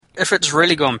if it's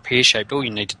really gone pear-shaped, all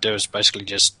you need to do is basically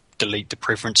just delete the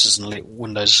preferences and let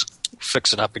Windows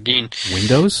fix it up again.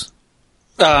 Windows?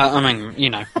 I mean,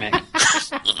 Mac.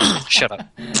 Shut up.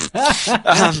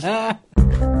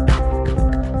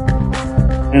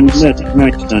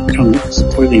 NZMac.com,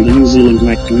 supporting the New Zealand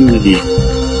Mac community.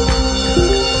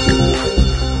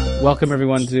 Welcome,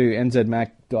 everyone, to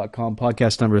NZMac.com,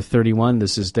 podcast number 31.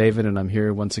 This is David, and I'm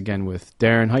here once again with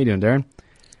Darren. How you doing, Darren?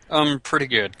 I'm pretty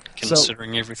good,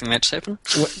 considering everything that's happened.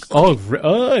 We're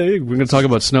going to talk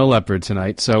about Snow Leopard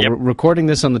tonight. So We're recording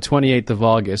this on the 28th of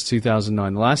August,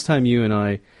 2009. The last time you and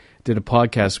I did a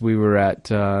podcast, we were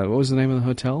at, what was the name of the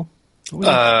hotel? The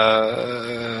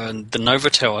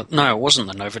Novotel. No, it wasn't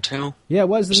the Novotel. Yeah, it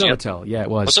was the Novotel. Yeah, it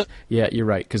was. Was it? Yeah, you're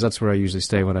right, because that's where I usually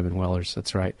stay when I'm in Wellers.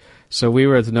 That's right. So we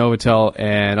were at the Novotel,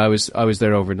 and I was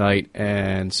there overnight,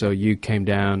 and so you came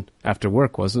down after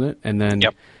work, wasn't it? And then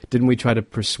didn't we try to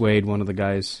persuade one of the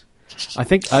guys? I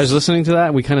think I was listening to that,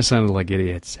 and we kind of sounded like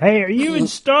idiots. Hey, are you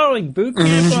installing Boot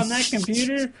Camp on that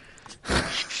computer?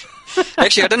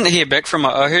 Actually, I didn't hear back from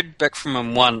him. I heard back from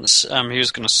him once. He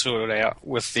was going to sort it out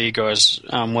with the guys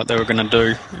what they were going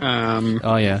to do.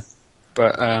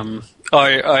 But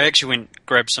I actually went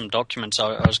grabbed some documents.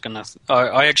 I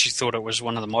actually thought it was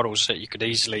one of the models that you could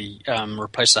easily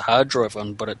replace the hard drive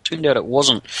on, but it turned out it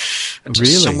wasn't. It's a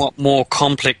somewhat more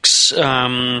complex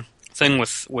thing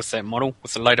with that model.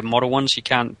 With the later model ones, you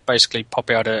can't basically pop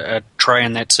out a tray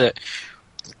and that's it.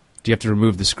 Do you have to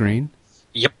remove the screen?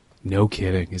 Yep. No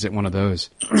kidding. Is it one of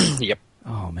those? Yep.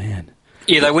 Oh man.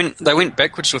 Yeah, they went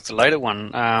backwards with the later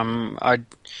one.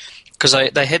 Because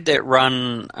they had that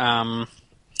run.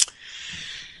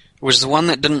 It was the one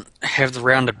that didn't have the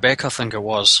rounded back, I think it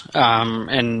was.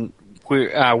 And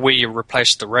where you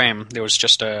replaced the RAM, there was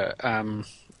just a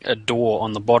door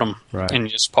on the bottom, right. And you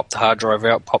just pop the hard drive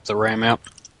out, pop the RAM out,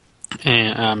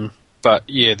 and but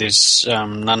yeah, there's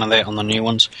none of that on the new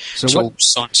ones. So it's all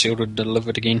signed, sealed, and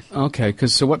delivered again. Okay,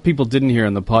 so what people didn't hear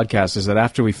on the podcast is that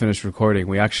after we finished recording,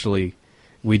 we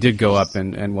did go up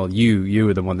and well, you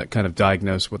were the one that kind of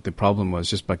diagnosed what the problem was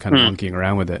just by kind of monkeying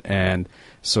around with it, and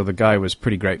so the guy was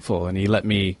pretty grateful, and he let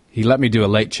me do a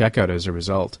late checkout as a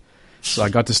result. So I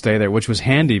got to stay there, which was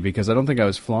handy because I don't think I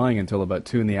was flying until about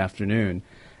 2 p.m.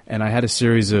 And I had a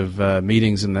series of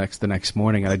meetings the next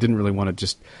morning, and I didn't really want to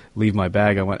just leave my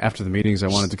bag. After the meetings, I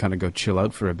wanted to kind of go chill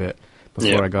out for a bit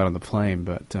before I got on the plane.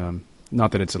 But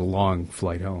not that it's a long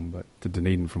flight home, but to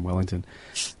Dunedin from Wellington.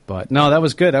 But no, that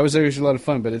was good. That was actually a lot of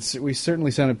fun. But we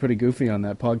certainly sounded pretty goofy on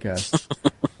that podcast.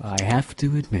 I have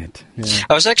to admit. Yeah.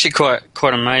 I was actually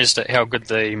quite amazed at how good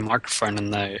the microphone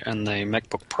in the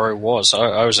MacBook Pro was.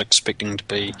 I was expecting to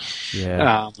be,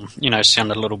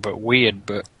 sound a little bit weird,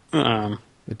 but.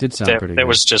 It did sound pretty good. That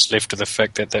was just left to the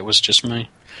fact that was just me.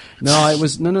 No, it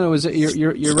was no. It was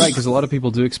you're right, because a lot of people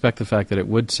do expect the fact that it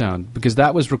would sound, because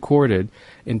that was recorded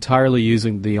entirely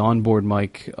using the onboard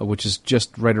mic, which is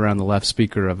just right around the left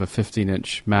speaker of a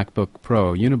 15-inch MacBook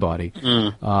Pro unibody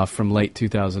from late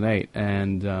 2008,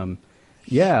 and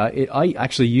I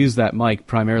actually use that mic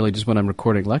primarily just when I'm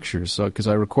recording lectures, so because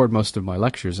I record most of my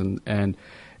lectures and.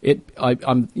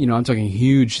 I'm talking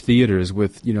huge theaters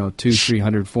with 200,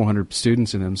 300, 400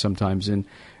 students in them sometimes, and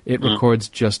it records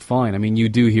just fine. I mean, you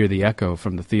do hear the echo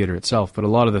from the theater itself, but a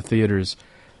lot of the theaters,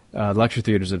 lecture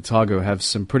theaters at Otago, have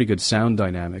some pretty good sound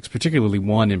dynamics. Particularly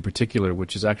one in particular,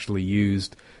 which is actually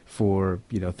used for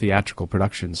theatrical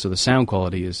productions. So the sound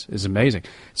quality is amazing.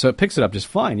 So it picks it up just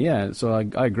fine. Yeah. So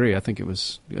I agree. I think it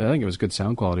was good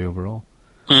sound quality overall.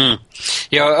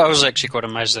 Yeah, I was actually quite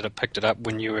amazed that it picked it up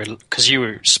because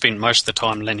you spent most of the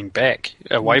time leaning back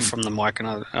away from the mic,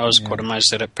 and I was quite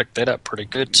amazed that it picked that up pretty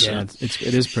good. So. Yeah,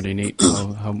 it is pretty neat.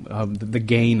 How the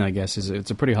gain, I guess,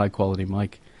 it's a pretty high quality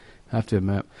mic, I have to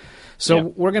admit. So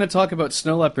we're going to talk about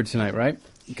Snow Leopard tonight, right?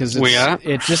 Because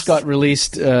it just got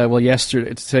released.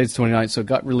 Yesterday. Today's 29th, so it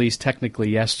got released technically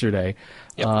yesterday.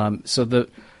 Yep.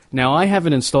 Now, I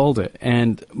haven't installed it,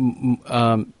 and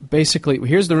basically,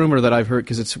 here's the rumor that I've heard,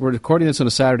 because we're recording this on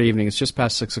a Saturday evening, it's just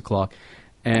past 6 o'clock,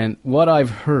 and what I've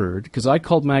heard, because I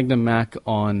called Magnum Mac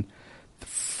on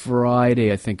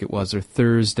Friday, I think it was, or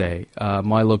Thursday,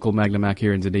 my local Magnum Mac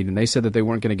here in Dunedin, they said that they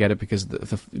weren't going to get it because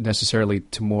necessarily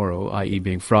tomorrow, i.e.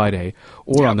 being Friday,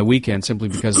 or on the weekend, simply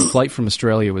because the flight from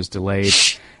Australia was delayed,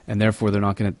 and therefore they're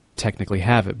not going to technically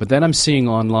have it. But then I'm seeing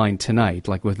online tonight,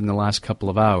 like within the last couple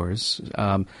of hours,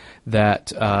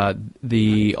 that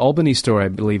the Albany store, I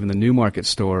believe, and the Newmarket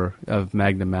store of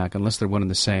Magnum Mac, unless they're one and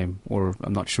the same, or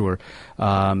I'm not sure,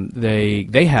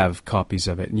 they have copies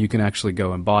of it, and you can actually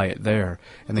go and buy it there.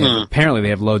 And apparently they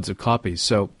have loads of copies.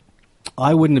 So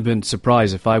I wouldn't have been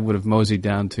surprised if I would have moseyed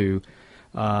down to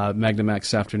Magnamax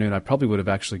this afternoon, I probably would have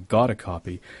actually got a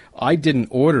copy. I didn't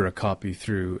order a copy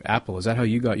through Apple. Is that how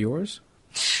you got yours?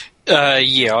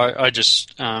 I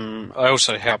just I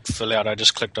also helped fill out. I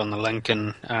just clicked on the link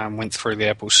and went through the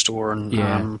Apple Store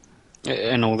and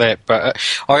all that. But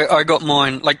I got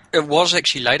mine, like, it was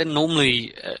actually later.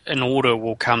 Normally an order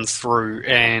will come through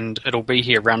and it'll be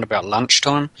here around about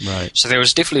lunchtime. Right. So there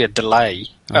was definitely a delay.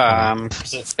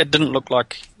 It didn't look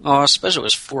like, I suppose it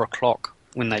was 4 o'clock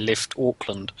when they left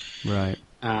Auckland. Right.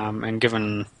 And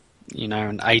given,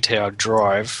 an 8-hour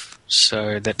drive,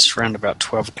 so that's around about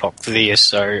 12 o'clock there,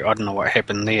 so I don't know what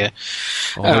happened there.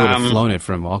 Well, they would have flown it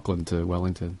from Auckland to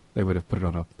Wellington. They would have put it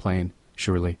on a plane,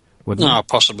 surely. No,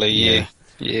 possibly, yeah.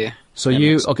 So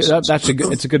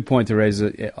it's a good point to raise.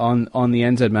 On the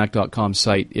nzmac.com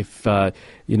site, if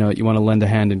you want to lend a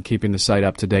hand in keeping the site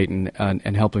up to date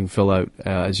and helping Phil out,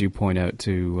 as you point out,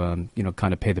 to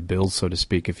kind of pay the bills, so to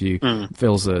speak. If you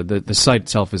Phil's the site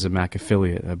itself is a Mac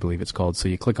affiliate, I believe it's called. So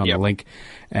you click on the link,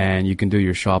 and you can do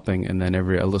your shopping, and then a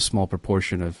little small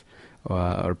proportion of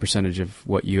or percentage of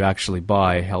what you actually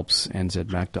buy helps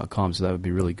nzmac.com. So that would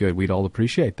be really good. We'd all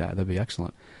appreciate that. That'd be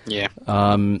excellent. Yeah.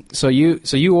 So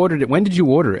you ordered it. When did you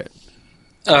order it?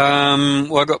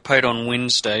 Well, I got paid on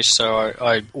Wednesday, so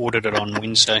I ordered it on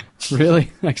Wednesday.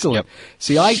 Really? Excellent. Yep.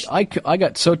 See, I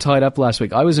got so tied up last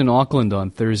week. I was in Auckland on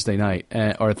Thursday night,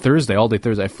 or Thursday, all day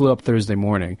Thursday. I flew up Thursday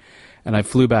morning, and I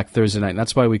flew back Thursday night. And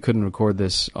that's why we couldn't record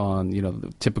this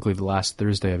on, typically the last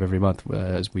Thursday of every month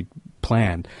as we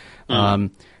planned.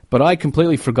 But I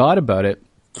completely forgot about it.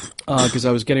 Because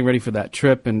I was getting ready for that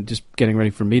trip and just getting ready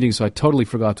for meetings, so I totally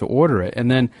forgot to order it.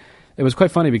 And then it was quite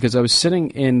funny because I was sitting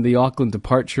in the Auckland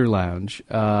departure lounge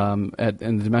in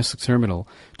the domestic terminal,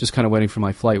 just kind of waiting for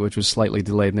my flight, which was slightly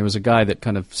delayed. And there was a guy that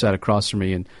kind of sat across from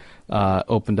me and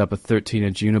opened up a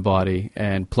 13-inch unibody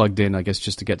and plugged in, I guess,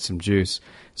 just to get some juice.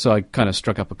 So I kind of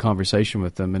struck up a conversation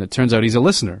with him, and it turns out he's a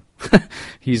listener.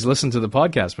 He's listened to the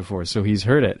podcast before, so he's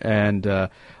heard it. And I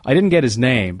didn't get his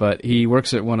name, but he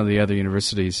works at one of the other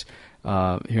universities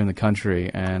here in the country,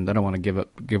 and I don't want to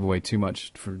give away too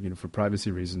much for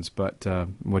privacy reasons, but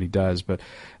what he does. But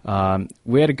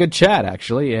we had a good chat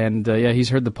actually, and he's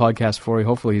heard the podcast before.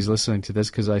 Hopefully he's listening to this,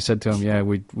 because I said to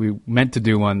him, we meant to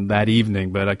do one that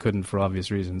evening, but I couldn't for obvious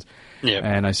reasons. Yeah.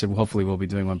 And I said, well, hopefully we'll be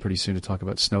doing one pretty soon to talk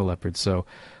about snow leopards. So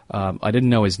I didn't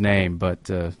know his name, but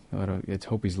I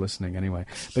hope he's listening anyway.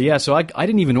 But yeah, so I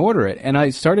didn't even order it, and I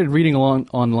started reading along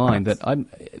online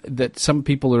that some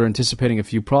people are anticipating a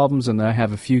few problems, and I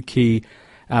have a few key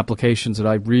applications that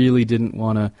I really didn't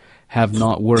want to have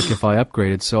not work if I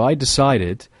upgraded. So I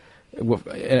decided,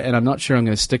 and I'm not sure I'm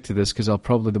going to stick to this because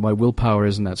my willpower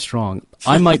isn't that strong.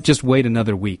 I might just wait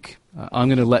another week. I'm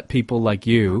going to let people like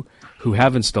you who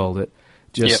have installed it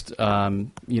just,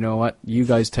 you know what, you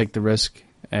guys take the risk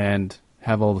and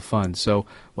have all the fun. So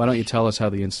why don't you tell us how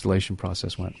the installation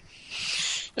process went?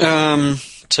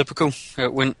 Typical.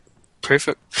 It went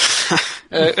perfect.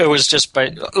 It was just I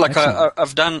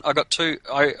got two.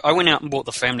 I went out and bought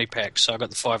the family pack, so I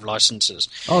got the 5 licenses.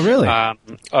 Oh, really?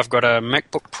 I've got a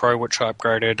MacBook Pro, which I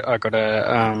upgraded. I got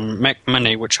a Mac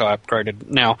Mini, which I upgraded.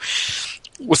 Now,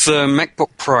 with the MacBook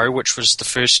Pro, which was the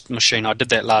first machine, I did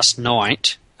that last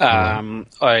night.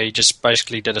 I just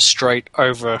basically did a straight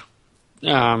over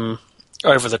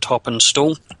the top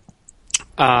install.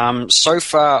 So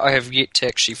far, I have yet to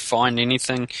actually find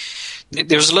anything.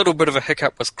 There was a little bit of a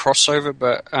hiccup with crossover,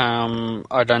 but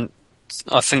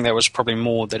I think that was probably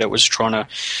more that it was trying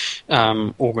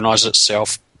to organize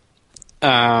itself.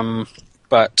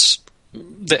 But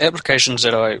the applications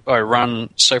that I run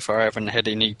so far, I haven't had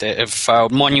any that have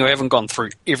failed. Mind you, I haven't gone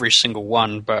through every single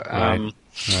one, but right.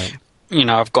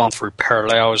 I've gone through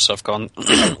Parallels. I've gone,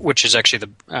 which is actually the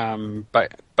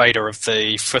beta of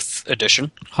the 5th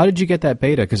edition. How did you get that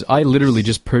beta? Because I literally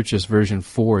just purchased version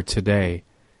 4 today.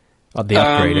 The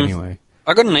upgrade, anyway.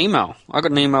 I got an email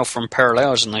from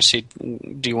Parallels, and they said,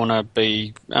 "Do you want to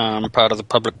be part of the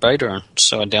public beta?"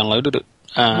 So I downloaded it.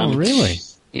 Oh, really?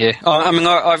 Yeah.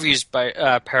 I've used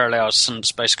Parallels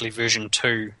since basically version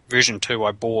 2. Version 2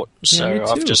 I bought, so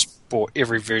I've just bought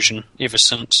every version ever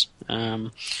since.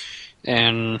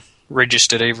 And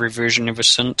registered every version ever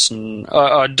since. And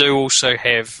I do also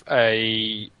have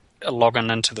a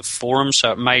login into the forum,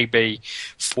 so it may be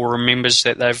forum members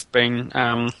that they've been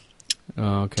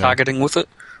targeting with it.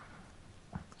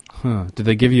 Huh. Did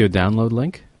they give you a download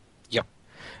link? Yep.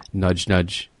 Nudge,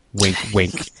 nudge. Wink,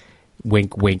 wink.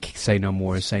 Wink, wink. Say no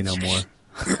more, say no more.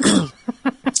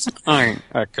 I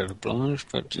could oblige,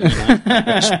 but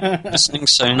listening,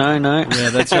 so no.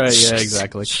 Yeah, that's right. Yeah,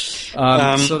 exactly. You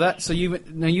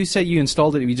said you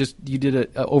installed it. You did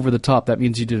it over the top. That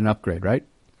means you did an upgrade, right?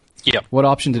 Yep. What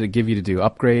option did it give you to do?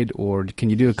 Upgrade, or can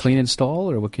you do a clean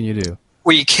install, or what can you do?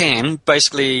 Well, you can.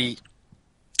 Basically,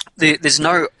 there's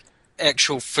no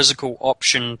actual physical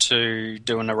option to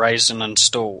do an erase and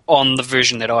install on the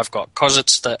version that I've got, because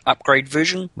it's the upgrade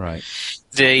version. Right.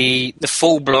 The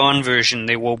full-blown version,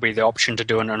 there will be the option to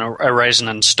do an erase and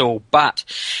install, but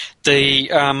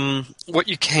what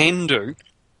you can do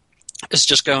is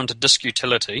just go into disk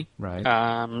utility.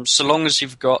 Right. So long as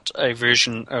you've got a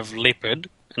version of Leopard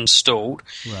installed,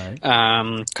 right?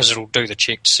 Because it'll do the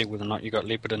check to see whether or not you got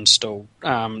Leopard installed.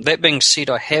 That being said,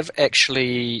 I have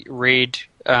actually read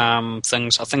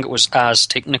things. I think it was Ars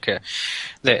Technica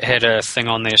that had a thing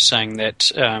on there saying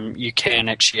that you can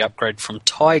actually upgrade from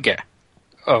Tiger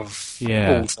of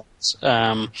all things.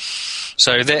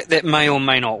 So that may or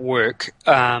may not work.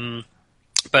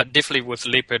 But definitely with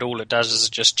Leopard, all it does is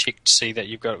just check to see that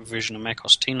you've got a version of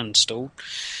macOS 10 installed.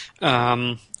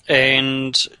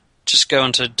 And just go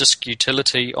into disk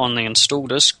utility on the install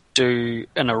disk, do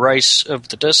an erase of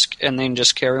the disk, and then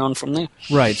just carry on from there.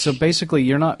 Right. So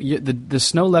basically, the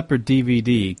Snow Leopard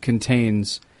DVD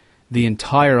contains the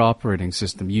entire operating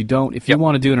system. You don't, if you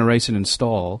want to do an erase and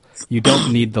install, you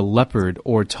don't need the Leopard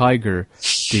or Tiger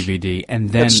DVD.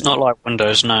 And then it's not like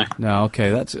Windows, no. No.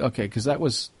 Okay. That's okay, because that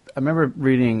was. I remember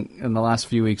reading in the last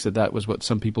few weeks that was what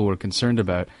some people were concerned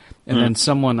about. And then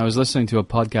I was listening to a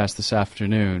podcast this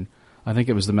afternoon. I think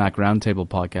it was the Mac Roundtable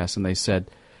podcast, and they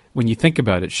said, when you think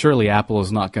about it, surely Apple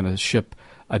is not going to ship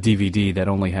a DVD that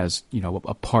only has,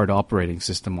 a part operating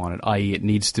system on it, i.e. it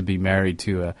needs to be married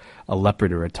to a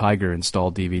Leopard or a Tiger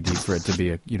installed DVD for it to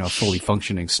be a fully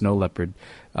functioning Snow Leopard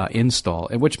install,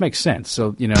 which makes sense.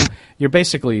 So, you're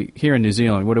basically, here in New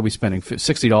Zealand, what are we spending?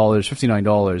 $60,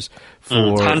 $59 for...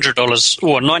 $100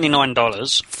 or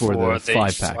 $99 for the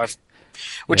 5-pack.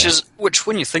 Which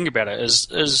when you think about it,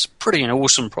 is pretty an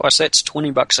awesome price. That's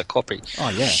 $20 a copy. Oh,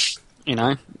 yeah.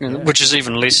 Which is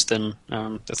even less than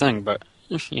the thing, but...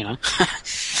 But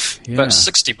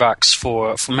 $60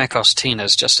 for macOS 10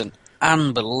 is just an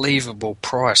unbelievable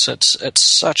price. It's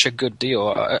such a good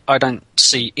deal. I don't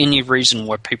see any reason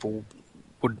why people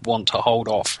would want to hold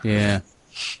off. Yeah,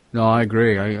 no, I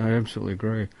agree. I absolutely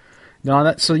agree.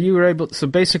 No, so you were able. So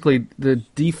basically, the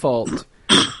default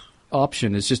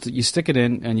option is just that you stick it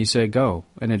in and you say go,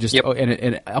 and it just and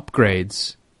it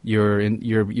upgrades your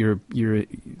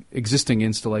existing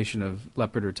installation of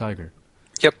Leopard or Tiger.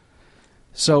 Yep.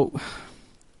 So,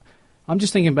 I'm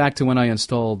just thinking back to when I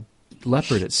installed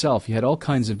Leopard itself. You had all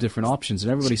kinds of different options,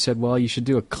 and everybody said, well, you should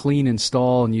do a clean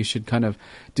install, and you should kind of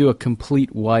do a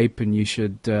complete wipe, and you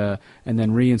should and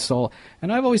then reinstall.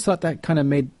 And I've always thought that kind of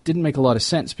didn't make a lot of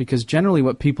sense, because generally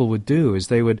what people would do is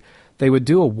they would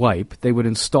do a wipe, they would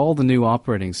install the new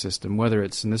operating system, whether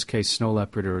it's in this case Snow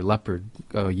Leopard or Leopard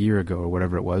a year ago or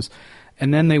whatever it was,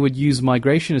 and then they would use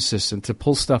Migration Assistant to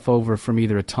pull stuff over from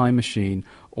either a Time Machine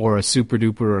or a Super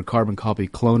Duper or a Carbon Copy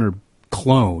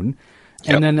clone.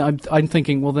 And then I'm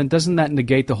thinking, well, then doesn't that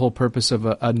negate the whole purpose of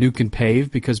a nuke and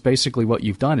pave? Because basically what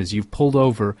you've done is you've pulled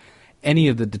over any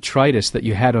of the detritus that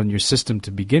you had on your system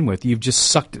to begin with. You've just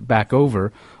sucked it back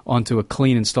over onto a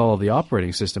clean install of the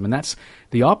operating system. And that's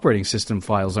the operating system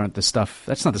files aren't the stuff.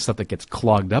 That's not the stuff that gets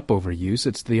clogged up over use.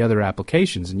 It's the other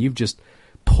applications. And you've just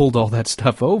pulled all that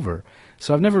stuff over.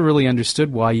 So I've never really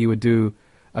understood why you would do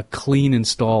a clean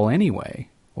install anyway.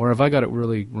 Or have I got it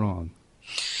really wrong?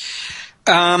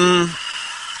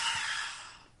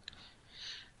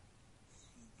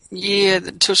 Yeah,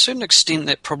 to a certain extent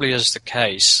that probably is the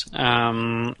case.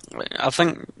 I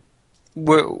think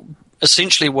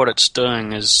essentially what it's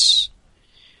doing is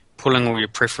pulling all your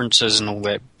preferences and all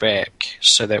that back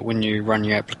so that when you run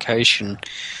your application...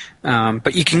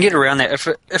 but you can get around that.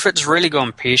 If it's really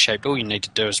gone pear-shaped, all you need to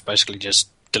do is basically just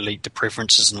delete the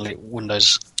preferences and let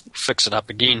Windows fix it up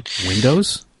again.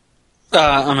 Windows?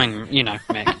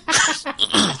 Mac.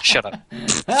 Shut up.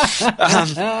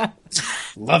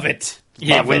 Love it.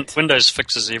 Yeah, Windows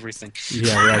fixes everything.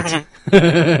 Yeah,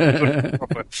 right.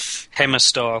 Proper hammer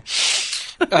style.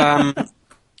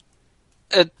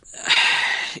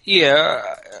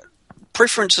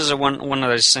 Preferences are one of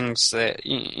those things that,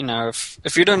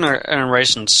 if you're doing an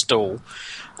erase install,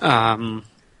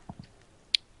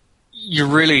 you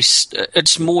really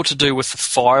it's more to do with the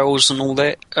files and all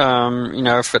that.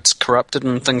 If it's corrupted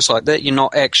and things like that, you're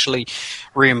not actually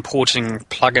re-importing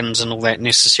plugins and all that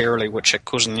necessarily, which are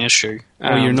causing the issue.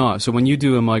 Well, you're not. So when you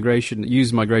do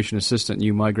use Migration Assistant,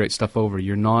 you migrate stuff over.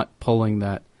 You're not pulling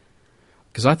that,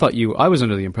 because I was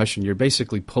under the impression you're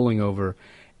basically pulling over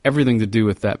everything to do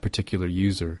with that particular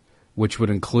user, which would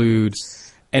include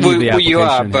any of the application. You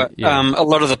are, but a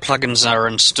lot of the plugins are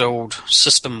installed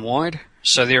system-wide.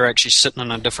 so they're actually sitting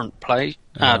in a different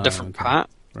different part.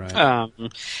 Right.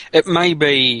 It may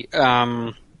be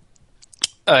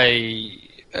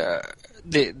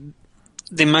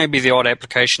there may be the odd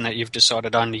application that you've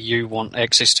decided only you want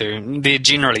access to. They're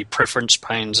generally preference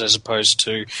panes as opposed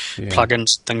to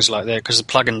plugins, things like that, because the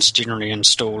plugins generally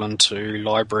install into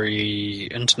library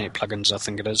internet plugins, I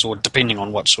think it is, or depending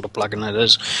on what sort of plugin it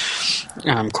is,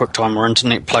 QuickTime or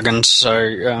internet plugins. So,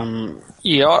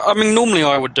 I mean, normally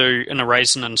I would do an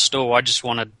erase and install. I just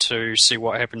wanted to see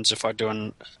what happens if I do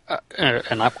an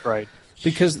upgrade.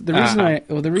 Because the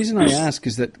reason I ask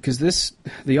is that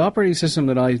the operating system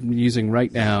that I'm using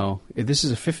right now, this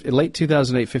is a late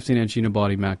 2008 15-inch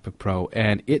unibody MacBook Pro,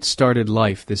 and it started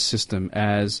life, this system,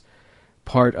 as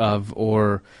part of,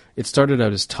 or it started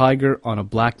out as Tiger on a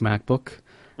black MacBook,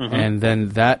 and then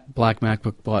that black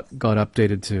MacBook got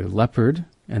updated to Leopard,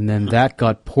 and then that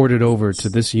got ported over to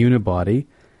this unibody,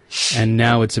 and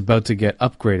now it's about to get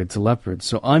upgraded to Leopard.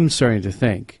 So I'm starting to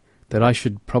think that I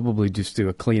should probably just do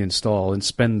a clean install and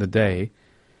spend the day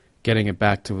getting it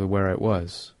back to where it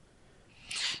was.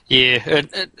 Yeah,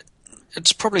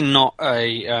 it's probably not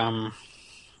a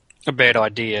bad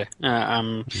idea. I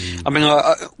mean,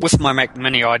 with my Mac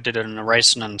Mini, I did an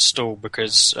erase and install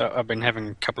because I've been having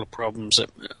a couple of problems,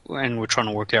 and we're trying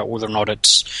to work out whether or not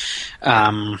it's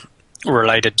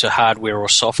related to hardware or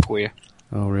software.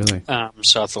 Oh, really?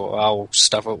 So I thought, I'll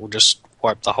stuff it. We'll just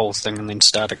wipe the whole thing and then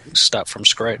start from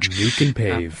scratch. You can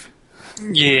pave.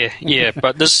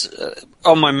 But this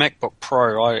on my MacBook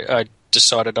Pro, I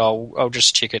decided I'll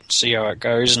just check it and see how it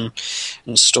goes and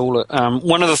install it.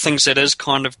 One of the things that is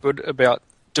kind of good about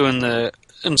doing the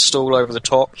install over the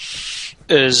top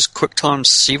is QuickTime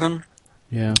 7.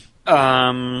 Yeah.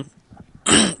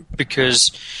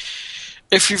 Because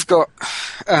if you've got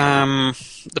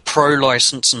the Pro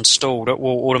license installed, it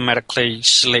will automatically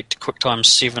select QuickTime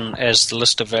 7 as the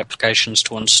list of applications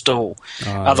to install.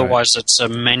 Otherwise, it's a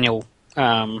manual.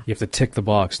 You have to tick the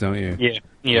box, don't you?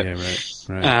 Yeah,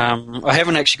 right. I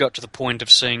haven't actually got to the point of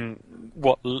seeing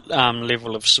what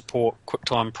level of support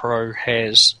QuickTime Pro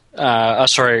has. A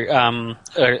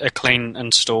clean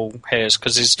install has,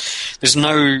 because there's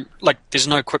no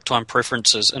QuickTime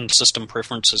preferences in system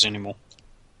preferences anymore.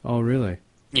 Oh, really?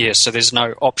 Yeah, so there's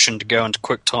no option to go into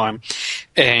QuickTime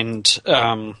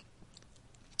and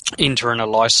enter in a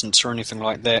license or anything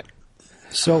like that.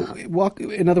 So,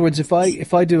 in other words, if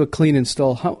I do a clean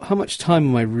install, how much time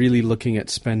am I really looking at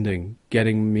spending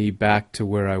getting me back to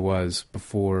where I was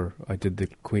before I did the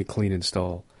clean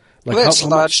install? Like, well, that's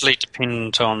largely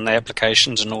dependent on the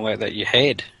applications and all that you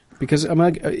had. Because I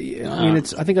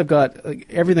think I've got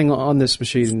everything on this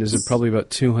machine is probably about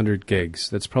 200 gigs.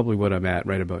 That's probably what I'm at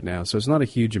right about now. So it's not a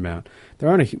huge amount.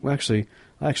 I actually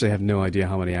have no idea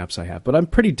how many apps I have, but I'm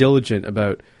pretty diligent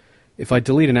about. If I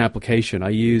delete an application, I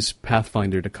use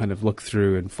Pathfinder to kind of look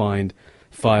through and find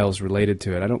files related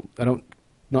to it.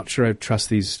 Not sure I trust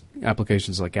these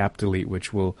applications like AppDelete,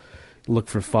 which will look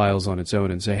for files on its own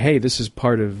and say, hey, this is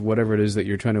part of whatever it is that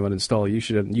you're trying to uninstall. You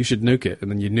should nuke it, and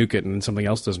then you nuke it, and then something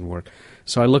else doesn't work.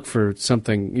 So I look for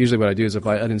something. Usually what I do is if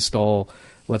I uninstall,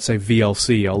 let's say,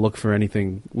 VLC, I'll look for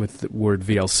anything with the word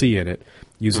VLC in it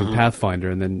using Pathfinder,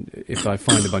 and then if I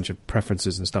find a bunch of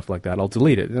preferences and stuff like that, I'll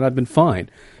delete it, and I've been fine.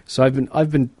 So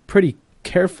I've been pretty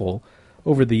careful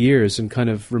over the years in kind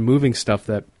of removing stuff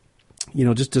that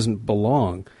just doesn't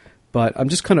belong. But I'm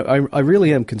just I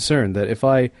really am concerned that if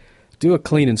I do a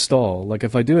clean install, like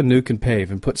if I do a nuke and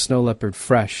pave and put Snow Leopard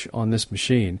fresh on this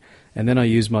machine, and then I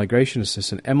use Migration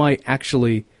Assistant, am I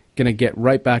actually going to get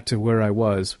right back to where I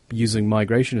was using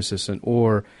Migration Assistant,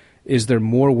 or is there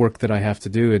more work that I have to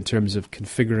do in terms of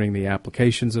configuring the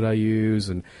applications that I use?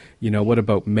 And, what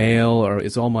about mail? Or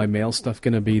is all my mail stuff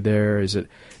going to be there?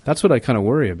 That's what I kind of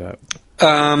worry about.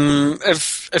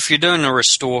 If you're doing a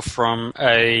restore from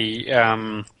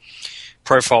a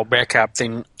profile backup,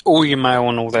 then all your mail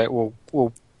and all that will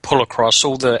pull across.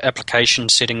 All the application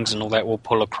settings and all that will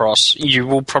pull across. You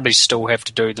will probably still have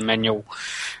to do the manual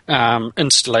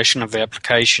installation of the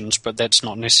applications, but that's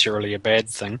not necessarily a bad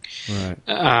thing. Right.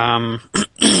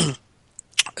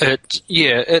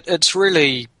 It's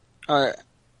really. I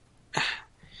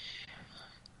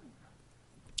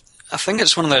think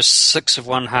it's one of those 6 of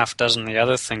one, half dozen the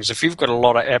other things. If you've got a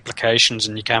lot of applications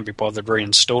and you can't be bothered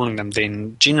reinstalling them,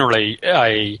 then generally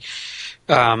a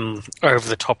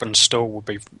over-the-top install will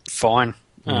be fine.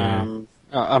 Yeah.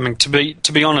 I mean, to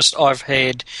be honest, I've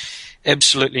had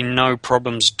absolutely no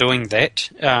problems doing that.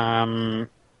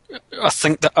 I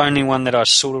think the only one that I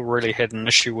sort of really had an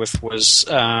issue with was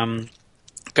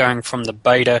going from the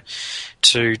beta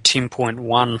to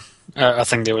 10.1. I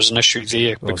think there was an issue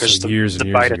there because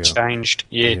the beta changed.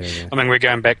 Yeah. I mean, we're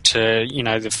going back to,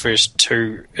 the first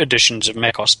 2 editions of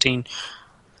Mac OS X.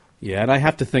 Yeah, and I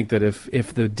have to think that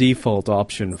if the default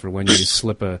option for when you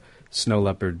slip a Snow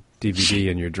Leopard DVD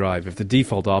in your drive, if the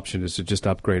default option is to just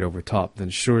upgrade over top, then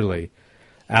surely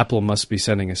Apple must be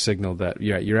sending a signal that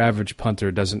your average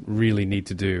punter doesn't really need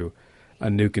to do a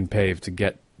nuke and pave to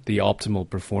get the optimal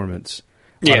performance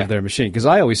out of their machine. Because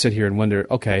I always sit here and wonder,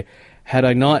 okay, had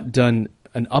I not done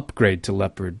an upgrade to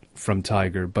Leopard from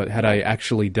Tiger, but had I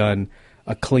actually done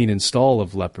a clean install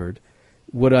of Leopard,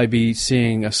 would I be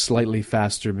seeing a slightly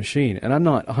faster machine? And I'm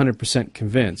not 100%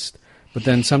 convinced. But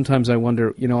then sometimes I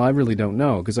wonder, I really don't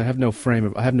know because I have no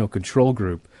I have no control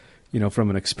group, from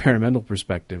an experimental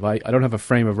perspective. I don't have a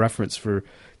frame of reference for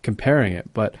comparing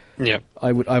it. But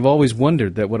I've always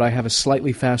wondered that would I have a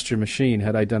slightly faster machine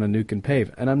had I done a nuke and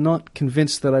pave? And I'm not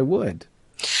convinced that I would.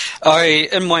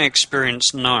 In my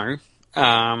experience, no.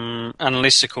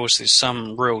 Unless, of course, there's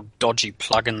some real dodgy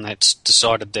plugin that's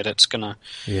decided that it's going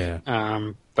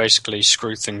to basically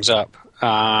screw things up.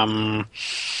 I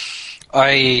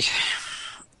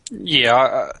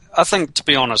think, to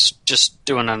be honest, just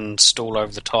doing an install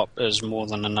over the top is more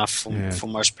than enough for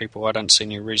most people. I don't see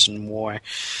any reason why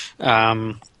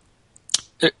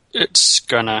it's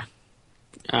going to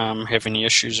have any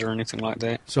issues or anything like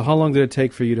that. So how long did it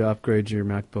take for you to upgrade your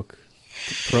MacBook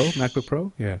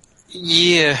Pro? Yeah.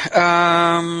 Yeah,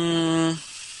 I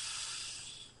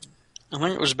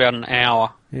think it was about an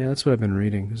hour. Yeah, that's what I've been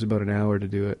reading. It was about an hour to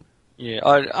do it. Yeah,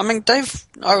 I mean, Dave,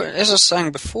 as I was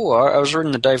saying before, I was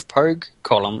reading the Dave Pogue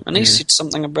column, and he said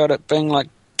something about it being like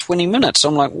 20 minutes.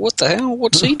 I'm like, what the hell?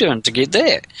 What's he doing to get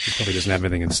that? He probably doesn't have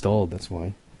everything installed, that's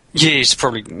why. Yeah, he's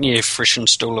probably, fresh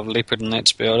install of Leopard, and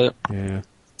that's about it. Yeah.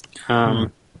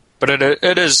 But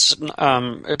it is,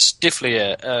 it's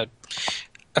definitely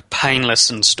a painless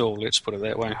install, let's put it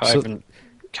that way. I haven't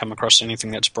come across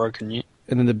anything that's broken yet.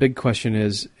 And then the big question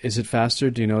is it faster?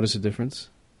 Do you notice a difference?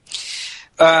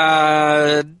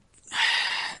 It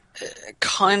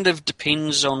kind of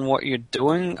depends on what you're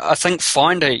doing. I think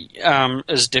Finder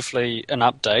is definitely an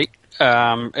update.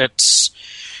 It's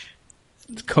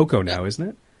Cocoa now, isn't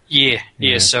it? Yeah.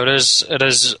 So it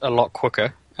is a lot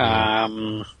quicker.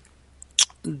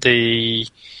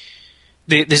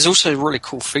 There's also really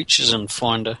cool features in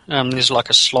Finder. There's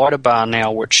like a slider bar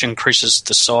now which increases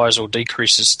the size or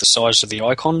decreases the size of the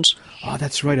icons. Oh,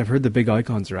 that's right. I've heard the big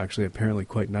icons are actually apparently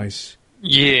quite nice.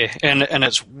 Yeah, and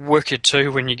it's wicked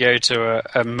too when you go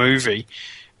to a movie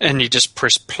and you just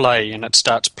press play and it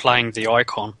starts playing the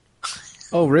icon.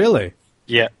 Oh, really?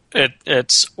 Yeah,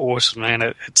 it's awesome, man.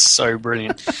 It's so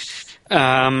brilliant.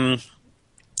 And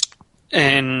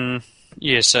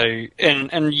yeah, so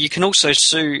and you can also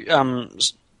see all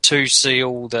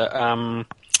the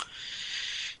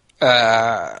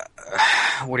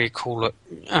what do you call it?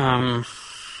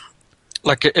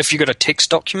 Like if you've got a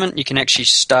text document, you can actually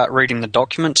start reading the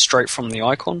document straight from the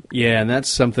icon. Yeah, and that's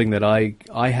something that I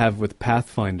have with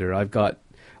Pathfinder. I've got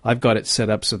it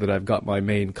set up so that I've got my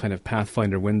main kind of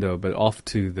Pathfinder window, but off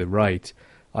to the right,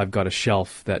 I've got a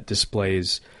shelf that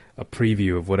displays a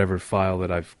preview of whatever file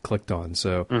that I've clicked on.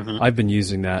 So I've been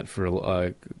using that for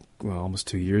almost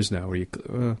 2 years now, where you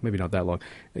maybe not that long.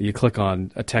 You click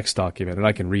on a text document and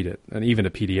I can read it, and even a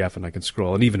PDF, and I can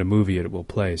scroll, and even a movie it will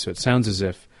play. So it sounds as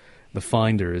if the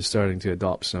Finder is starting to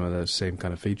adopt some of those same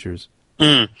kind of features.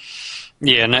 Yeah,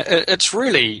 and it's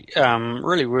really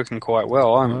working quite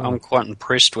well. I'm quite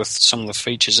impressed with some of the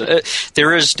features.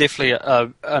 There is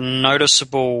definitely a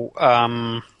noticeable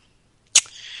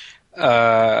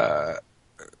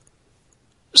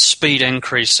speed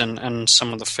increase in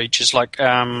some of the features. Like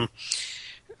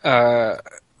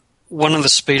one of the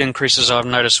speed increases I've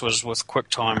noticed was with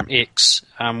QuickTime X.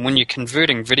 When you're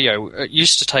converting video, it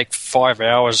used to take 5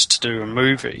 hours to do a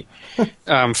movie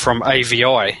from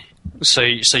AVI. So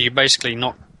you're basically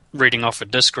not reading off a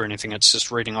disk or anything. It's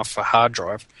just reading off a hard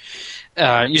drive.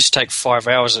 It used to take 5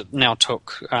 hours. It now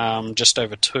took just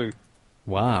over 2.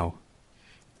 Wow.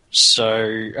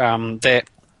 So that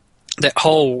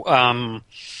whole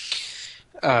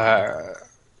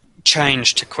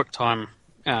change to QuickTime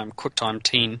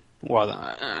 10. Well,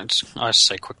 I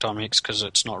say QuickTime X because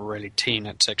it's not really 10.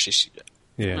 It's actually,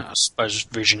 I suppose,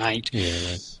 version 8. Yeah,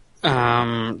 right.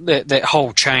 That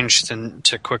whole change to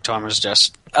QuickTime is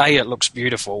just, A, it looks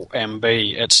beautiful, and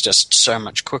B, it's just so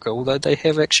much quicker, although they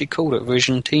have actually called it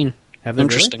version 10. Have they?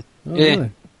 Interesting. Really? Oh, yeah.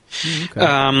 Really?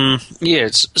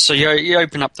 Okay. So you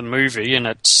open up the movie and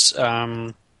it's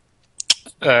gives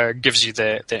you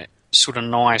that sort of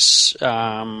nice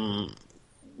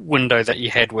window that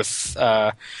you had with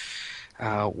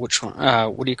which one?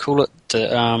 What do you call it?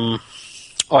 The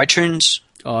iTunes.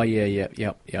 Oh yeah.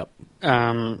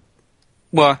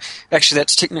 Well, actually,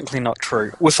 that's technically not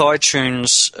true. With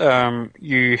iTunes,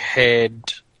 you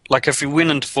had, like, if you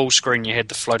went into full screen, you had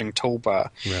the floating toolbar.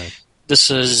 Right. This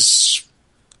is,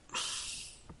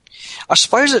 I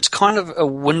suppose it's kind of a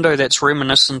window that's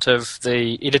reminiscent of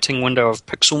the editing window of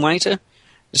Pixelmator.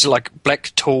 It's like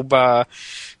black toolbar,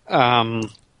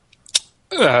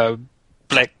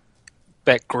 black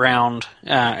background,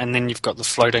 and then you've got the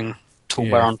floating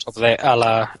toolbar on top of that, a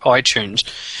la iTunes.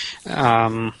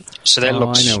 So that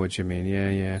looks. I know what you mean.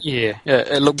 Yeah. Yeah,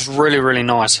 it looks really, really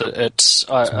nice. I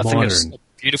think it's a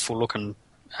beautiful looking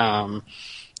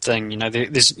thing. You know,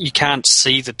 you can't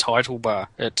see the title bar;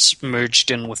 it's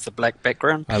merged in with the black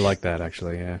background. I like that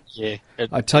actually. Yeah. Yeah.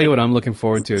 I tell you what, I'm looking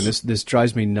forward to, and this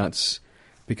drives me nuts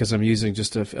because I'm using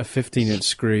just a 15-inch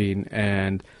screen,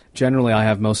 and generally I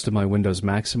have most of my windows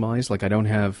maximized. Like I don't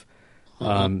have.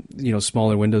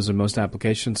 Smaller windows in most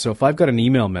applications. So if I've got an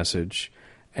email message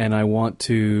and I want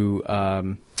to, I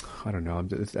don't know,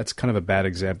 that's kind of a bad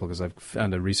example because I've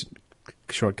found a recent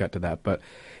shortcut to that. But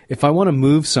if I want to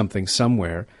move something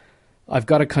somewhere, I've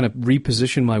got to kind of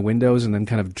reposition my windows and then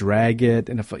kind of drag it.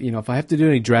 And if I have to do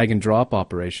any drag and drop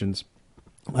operations,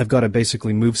 I've got to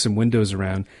basically move some windows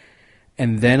around.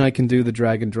 And then I can do the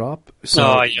drag and drop.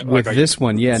 So with this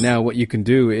one, now what you can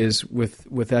do is with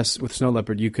Snow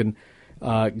Leopard, you can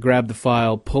grab the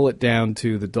file, pull it down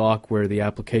to the dock where the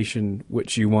application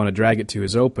which you want to drag it to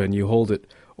is open. You hold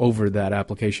it over that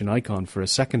application icon for a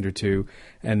second or two,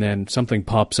 and then something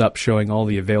pops up showing all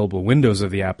the available windows of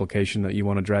the application that you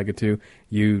want to drag it to.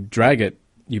 You drag it.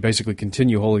 You basically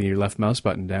continue holding your left mouse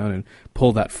button down and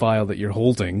pull that file that you're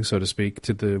holding, so to speak,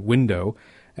 to the window,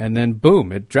 and then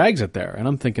boom, it drags it there. And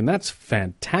I'm thinking that's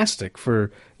fantastic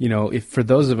for, for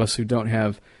those of us who don't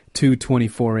have two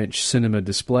 24-inch cinema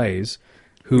displays,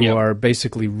 who are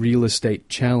basically real estate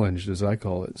challenged, as I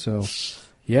call it. So,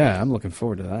 yeah, I'm looking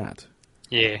forward to that.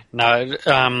 Yeah, no,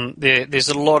 there's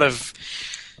a lot of...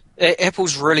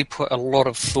 Apple's really put a lot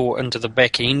of thought into the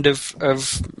back end of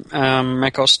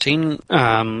Mac OS X.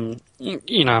 Apparently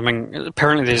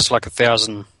there's like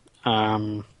 1,000...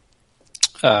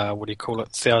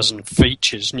 1,000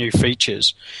 features, new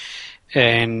features.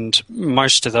 And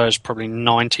most of those, probably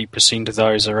 90% of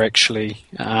those, are actually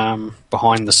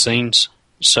behind the scenes.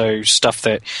 So stuff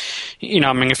that,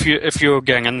 if you're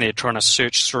going in there trying to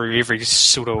search through every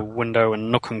sort of window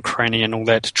and nook and cranny and all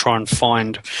that to try and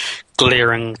find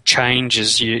glaring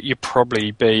changes, you probably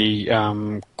be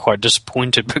quite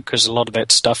disappointed because a lot of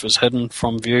that stuff is hidden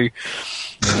from view.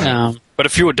 But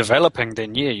if you're developing,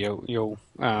 then you'll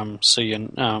see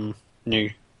new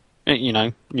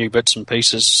bits and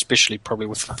pieces, especially probably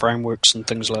with frameworks and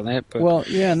things like that. But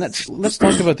and let's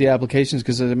talk about the applications,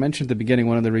 because as I mentioned at the beginning,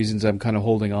 one of the reasons I'm kind of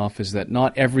holding off is that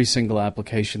not every single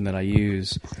application that I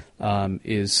use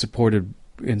is supported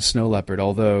in Snow Leopard,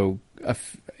 although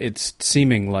it's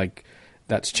seeming like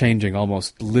that's changing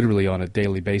almost literally on a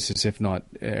daily basis, if not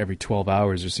every 12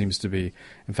 hours. There seems to be,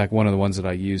 in fact, one of the ones that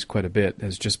I use quite a bit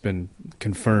has just been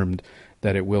confirmed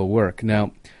that it will work.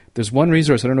 Now, there's one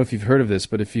resource, I don't know if you've heard of this,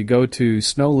 but if you go to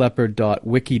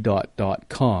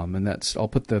snowleopard.wikidot.com, and I'll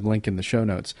put the link in the show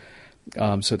notes.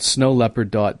 So it's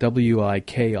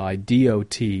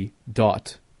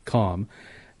snowleopard.wikidot.com.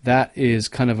 That is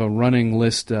kind of a running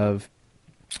list of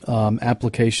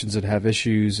applications that have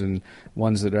issues and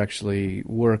ones that actually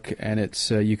work, and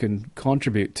it's you can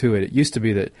contribute to it. It used to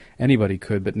be that anybody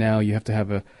could, but now you have to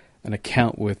have an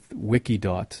account with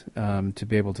Wikidot to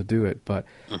be able to do it. But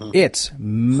it's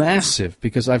massive,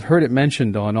 because I've heard it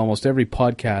mentioned on almost every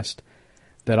podcast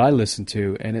that I listen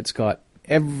to, and it's got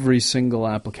every single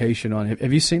application on it.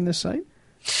 Have you seen this site?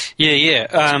 Yeah.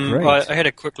 I had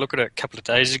a quick look at it a couple of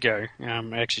days ago.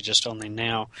 Actually just on there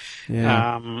now.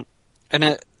 Yeah. And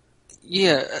a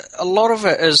lot of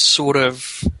it is sort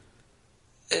of...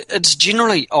 It's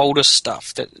generally older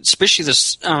stuff, that especially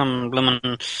this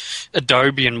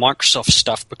Adobe and Microsoft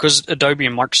stuff, because Adobe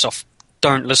and Microsoft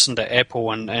don't listen to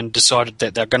Apple and decided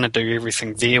that they're going to do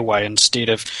everything their way instead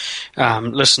of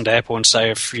listen to Apple and say,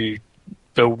 if you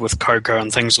build with Cocoa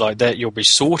and things like that, you'll be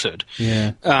sorted.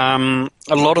 Yeah. A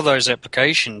lot of those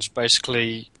applications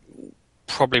basically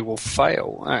probably will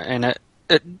fail, and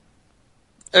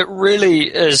it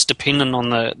really is dependent on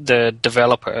the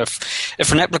developer.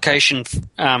 If an application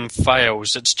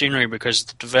fails, it's generally because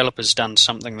the developer's done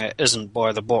something that isn't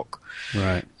by the book.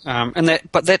 Right.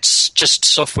 But that's just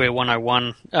software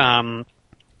 101.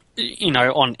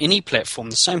 on any platform,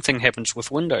 the same thing happens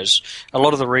with Windows. A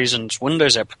lot of the reasons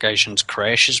Windows applications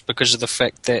crash is because of the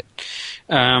fact that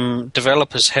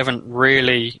developers haven't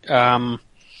really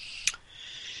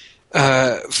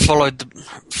followed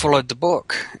the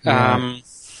book. Right.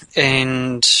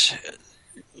 And,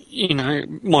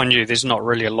 mind you, there's not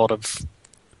really a lot of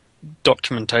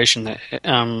documentation that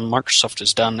Microsoft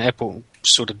has done. Apple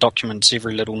sort of documents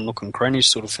every little nook and cranny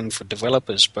sort of thing for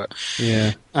developers, but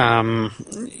yeah,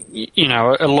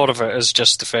 a lot of it is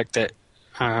just the fact that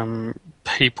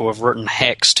people have written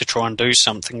hacks to try and do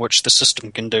something which the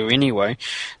system can do anyway.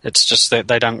 It's just that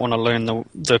they don't want to learn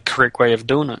the correct way of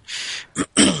doing it.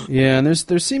 Yeah, and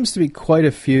there seems to be quite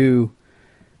a few.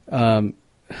 Well,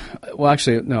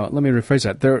 actually, no. Let me rephrase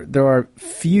that. There are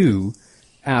few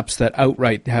apps that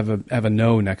outright have a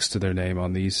no next to their name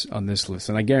on this list,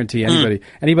 and I guarantee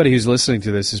anybody who's listening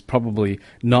to this is probably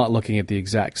not looking at the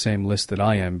exact same list that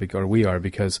I am or we are,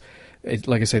 because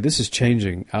like I say, this is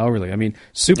changing hourly. I mean,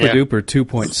 Super Duper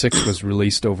 2.6 was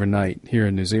released overnight here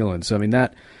in New Zealand, so I mean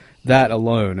that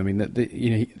alone, I mean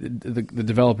the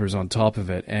developers on top of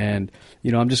it, and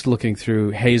I'm just looking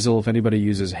through Hazel. If anybody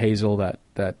uses Hazel, that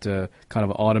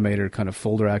kind of automator kind of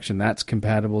folder action, that's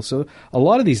compatible. So a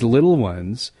lot of these little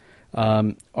ones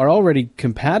are already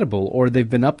compatible, or they've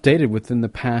been updated within the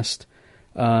past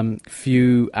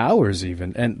few hours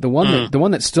even. And the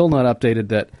one that's still not updated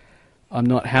that I'm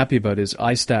not happy about is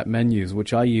iStat menus,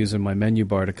 which I use in my menu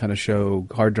bar to kind of show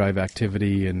hard drive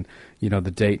activity and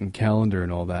the date and calendar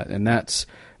and all that. And that's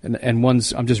and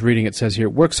one's, I'm just reading, it says here,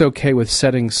 works okay with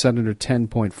settings set under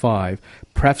 10.5,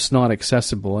 pref's not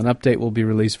accessible. An update will be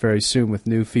released very soon with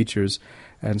new features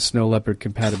and Snow Leopard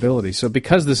compatibility. So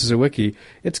because this is a wiki,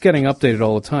 it's getting updated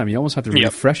all the time. You almost have to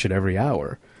refresh it every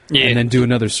hour and then do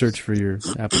another search for your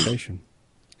application.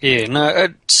 Yeah, no,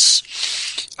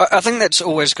 I think that's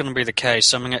always going to be the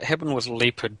case. I mean, it happened with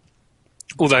Leopard,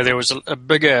 although there was a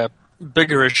bigger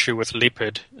issue with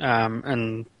Leopard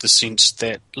in the sense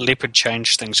that Leopard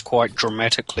changed things quite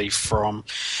dramatically from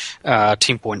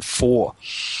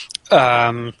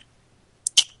 10.4.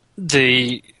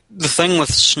 The thing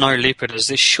with Snow Leopard is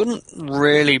there shouldn't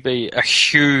really be a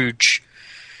huge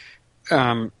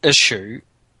issue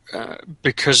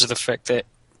because of the fact that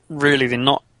really they're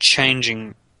not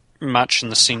changing much in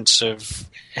the sense of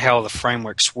how the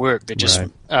frameworks work. They're just,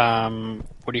 what are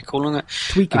you calling it?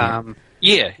 Tweaking it.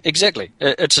 Yeah, exactly.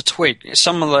 It's a tweak.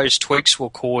 Some of those tweaks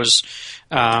will cause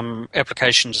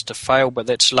applications to fail, but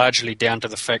that's largely down to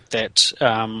the fact that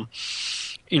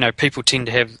people tend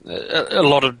to have a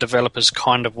lot of developers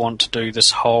kind of want to do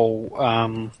this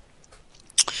whole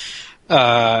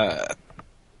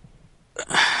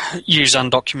use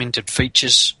undocumented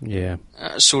features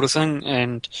sort of thing,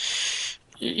 and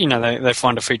they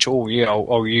find a feature,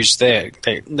 I'll use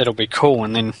that. That'll be cool.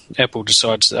 And then Apple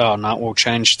decides, no, we'll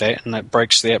change that, and that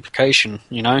breaks the application,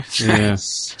 Yeah.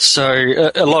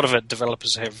 So a lot of it,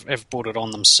 developers have brought it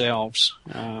on themselves.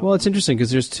 Well, it's interesting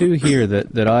because there's two here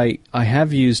that I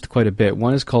have used quite a bit.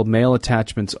 One is called Mail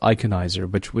Attachments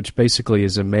Iconizer, which basically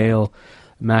is a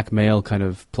Mac Mail kind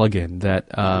of plugin that...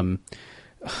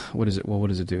 what is it? Well, what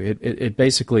does it do? It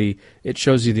basically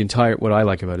shows you the entire. What I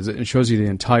like about it is it shows you the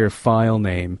entire file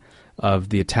name of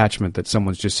the attachment that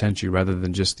someone's just sent you, rather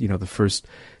than just the first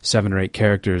 7 or 8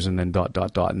 characters and then ...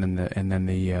 and then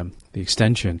the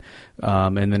extension.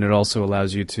 And then it also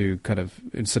allows you to kind of,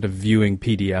 instead of viewing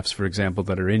PDFs, for example,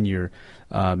 that are in your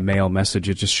mail message,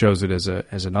 it just shows it as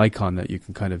an icon that you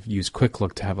can kind of use Quick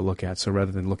Look to have a look at. So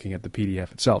rather than looking at the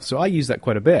PDF itself, so I use that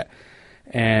quite a bit.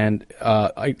 And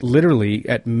I literally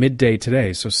at midday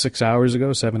today, so 7 hours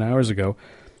ago,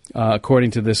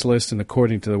 according to this list and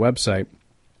according to the website,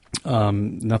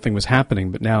 nothing was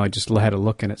happening. But now I just had a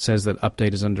look, and it says that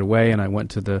update is underway. And I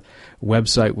went to the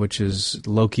website, which is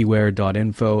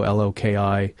lokiware.info,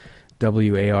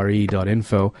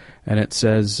 LOKIWARE.info, and it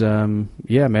says,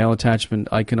 Mail Attachment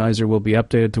Iconizer will be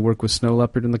updated to work with Snow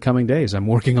Leopard in the coming days. I'm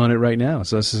working on it right now,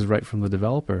 so this is right from the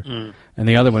developer. And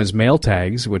the other one is Mail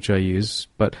Tags, which I use,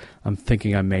 but I'm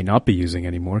thinking I may not be using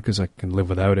anymore because I can live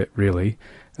without it, really.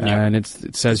 And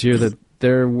it says here that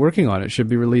they're working on it. It should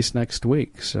be released next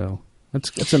week, so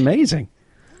that's amazing.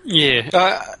 Yeah,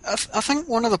 I think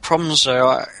one of the problems,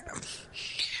 though,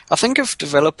 I think if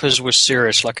developers were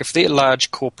serious, like if they're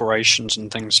large corporations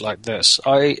and things like this,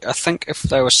 I think if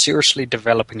they were seriously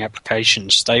developing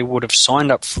applications, they would have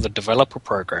signed up for the developer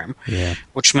program,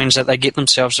 which means that they get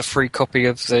themselves a free copy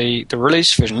of the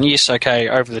release version. Yes, okay,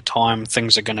 over the time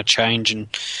things are going to change, and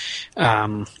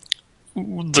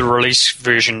the release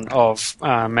version of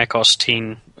Mac OS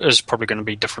X is probably going to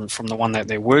be different from the one that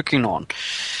they're working on.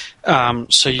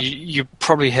 So you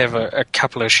probably have a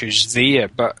couple issues there,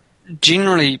 but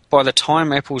generally by the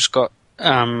time Apple's got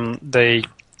the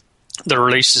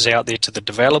releases out there to the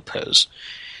developers,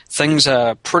 things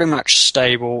are pretty much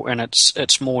stable, and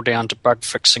it's more down to bug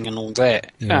fixing and all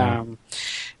that. Yeah.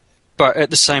 But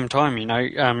at the same time,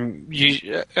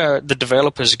 the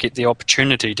developers get the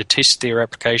opportunity to test their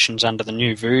applications under the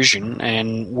new version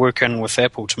and work in with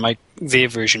Apple to make their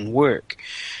version work.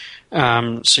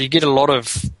 So you get a lot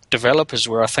of developers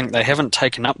where I think they haven't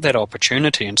taken up that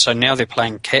opportunity, and so now they're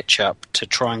playing catch-up to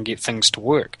try and get things to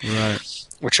work. Right.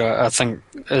 Which I think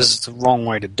is the wrong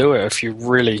way to do it if you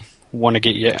really want to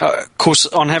get your... of course,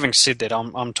 on having said that,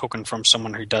 I'm talking from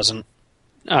someone who doesn't...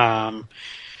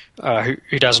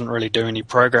 who doesn't really do any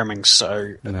programming,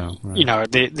 so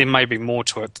there may be more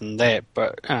to it than that.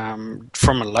 But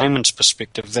from a layman's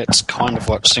perspective, that's kind of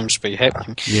what seems to be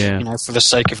happening. Yeah. For the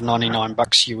sake of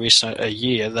 $99 US a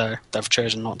year, they've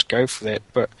chosen not to go for that.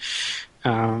 But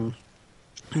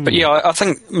yeah, I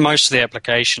think most of the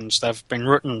applications, they've been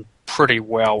written pretty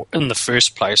well in the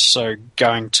first place. So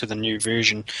going to the new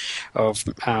version of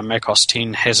Mac OS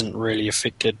X hasn't really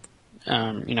affected.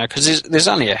 Because there's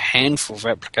only a handful of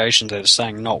applications that are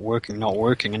saying not working,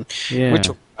 and which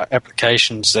are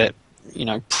applications that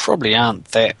probably aren't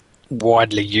that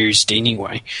widely used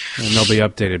anyway. And they'll be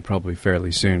updated probably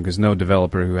fairly soon, because no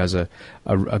developer who has a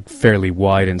fairly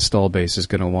wide install base is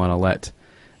going to want to let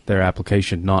their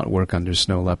application not work under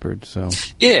Snow Leopard. So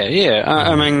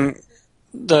I mean,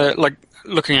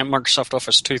 looking at Microsoft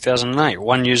Office 2008,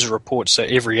 one user reports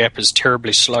that every app is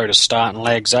terribly slow to start and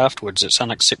lags afterwards. It's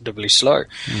unacceptably slow.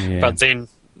 Yeah. But then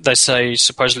they say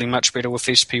supposedly much better with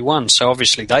SP1. So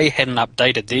obviously they hadn't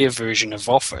updated their version of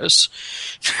Office,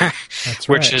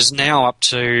 which is now up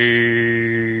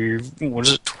to,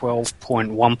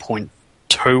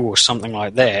 12.1.2 or something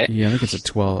like that. Yeah, I think it's a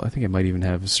 12. I think it might even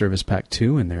have Service Pack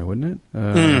 2 in there, wouldn't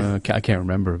it? I can't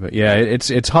remember. But yeah,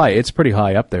 it's high. It's pretty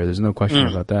high up there. There's no question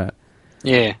about that.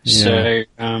 Yeah, so,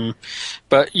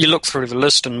 but you look through the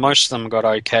list and most of them got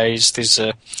OKs. There's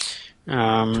a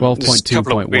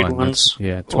 12.2.1.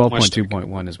 Yeah,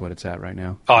 12.2.1 is what it's at right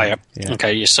now. Oh, yeah.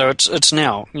 Okay, yeah, so it's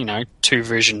now, 2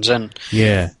 versions in.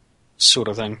 Yeah. Sort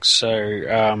of thing. So,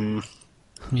 there's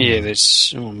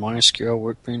MySQL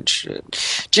Workbench.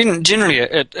 Generally,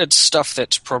 it's stuff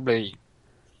that's probably...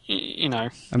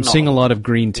 I'm seeing a lot of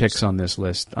green ticks on this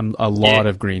list. A lot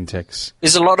of green ticks.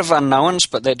 There's a lot of unknowns,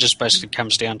 but that just basically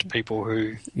comes down to people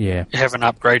who haven't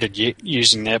upgraded yet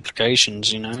using the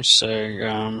applications, So,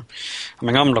 I'm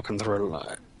looking through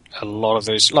a lot of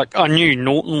these. Like, I knew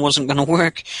Norton wasn't going to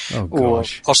work, or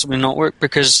possibly not work,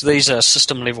 because these are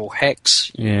system-level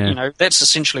hacks. Yeah. That's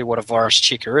essentially what a virus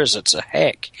checker is. It's a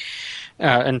hack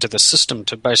into the system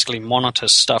to basically monitor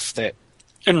stuff that,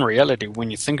 in reality, when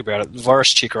you think about it, the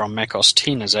virus checker on Mac OS X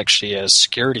is actually a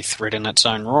security threat in its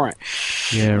own right.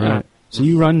 Yeah, right. So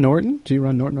you run Norton? Do you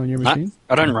run Norton on your machine?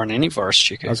 I don't run any virus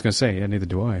checker. I was going to say, neither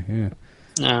do I,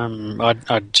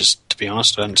 I just, to be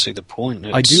honest, I don't see the point.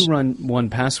 I do run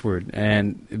 1Password,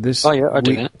 and this... Oh, yeah, I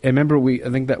do that. I remember I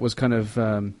think that was kind of...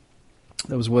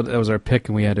 that was our pick,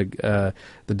 and we had the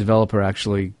developer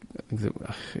actually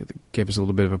gave us a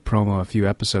little bit of a promo a few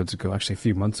episodes ago, actually a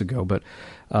few months ago. But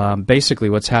basically,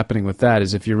 what's happening with that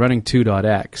is if you're running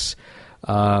 2.x,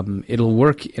 it'll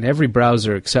work in every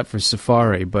browser except for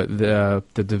Safari. But the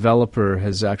developer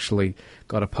has actually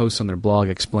got a post on their blog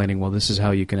explaining, well, this is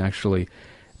how you can actually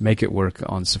make it work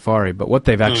on Safari. But what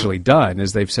they've actually done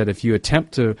is they've said if you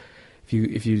attempt to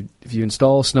If you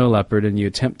install Snow Leopard and you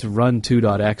attempt to run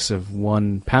 2.x of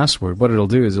 1Password, what it'll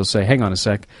do is it'll say, hang on a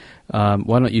sec,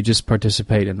 why don't you just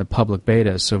participate in the public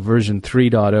beta? So version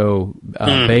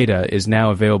 3.0 beta is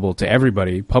now available to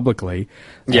everybody publicly,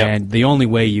 and the only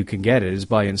way you can get it is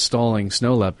by installing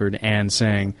Snow Leopard and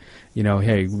saying,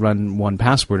 hey, run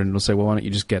 1Password, and it'll say, well, why don't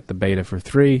you just get the beta for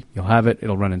 3? You'll have it.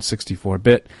 It'll run in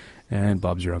 64-bit, and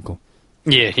Bob's your uncle.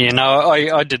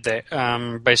 I did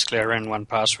that. Basically, I ran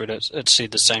 1Password. It said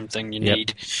the same thing you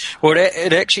need. Well,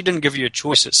 it actually didn't give you a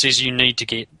choice. It says you need to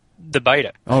get the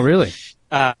beta. Oh, really?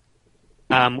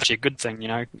 Which is a good thing,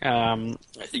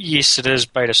 Yes, it is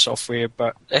beta software,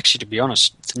 but actually, to be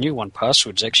honest, the new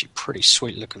 1Password is actually pretty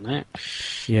sweet looking at.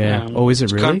 Yeah. Is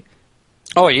it really?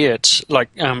 It's like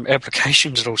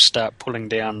applications that'll start pulling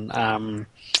down...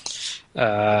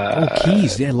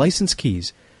 keys. Yeah, license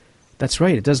keys. That's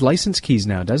right. It does license keys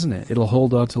now, doesn't it? It'll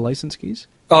hold on to license keys?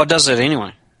 Oh, it does it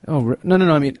anyway. Oh,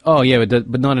 no. I mean,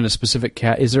 but not in a specific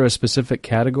Is there a specific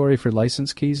category for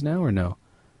license keys now, or no?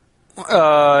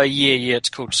 Yeah. It's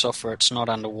called software. It's not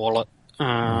under wallet.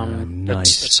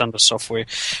 Nice. It's under software.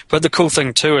 But the cool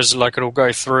thing too is like it'll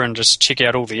go through and just check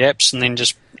out all the apps and then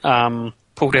just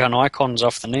pull down icons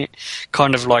off the net,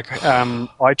 kind of like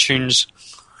iTunes.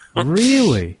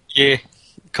 Really? Yeah,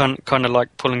 kind of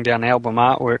like pulling down album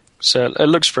artwork. So it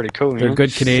looks pretty cool. They're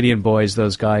good Canadian boys,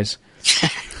 those guys.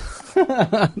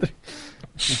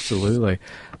 Absolutely.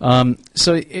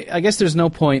 So I guess there's no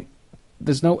point.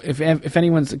 There's no if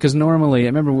anyone's, because normally I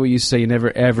remember we used to say you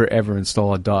never ever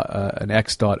install an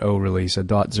X.O release, a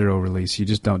 .0 release. You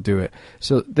just don't do it.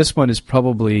 So this one is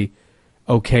probably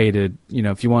okay to,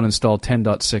 if you want to install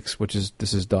 10.6,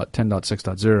 this is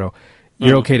 10.6.0,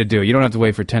 you're okay to do it. You don't have to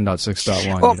wait for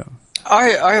 10.6.1. Well,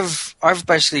 I've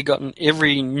basically gotten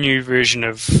every new version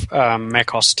of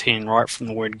Mac OS X right from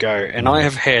the word go, and I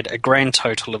have had a grand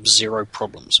total of 0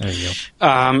 problems. There you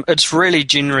go. It's really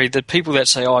generally the people that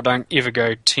say, "Oh, don't ever go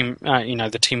the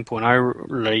 10.0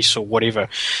 release or whatever."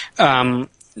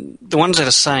 The ones that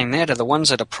are saying that are the ones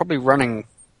that are probably running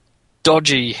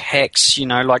dodgy hacks,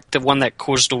 like the one that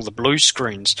caused all the blue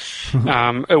screens.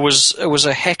 It was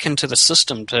a hack into the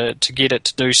system to get it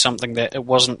to do something that it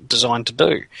wasn't designed to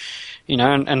do.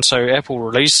 And so Apple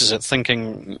releases it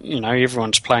thinking,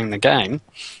 everyone's playing the game.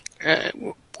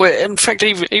 Well, in fact,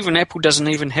 even Apple doesn't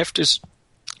even have to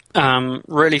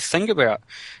really think about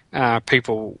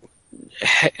people,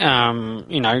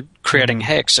 creating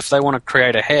hacks. If they want to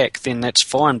create a hack, then that's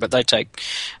fine, but they take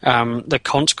the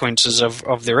consequences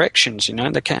of their actions.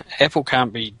 Apple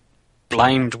can't be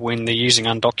blamed when they're using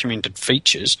undocumented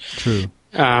features. True.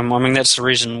 That's the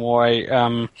reason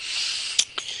why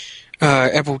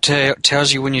Apple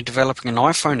tells you when you're developing an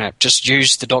iPhone app, just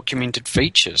use the documented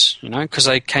features, because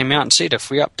they came out and said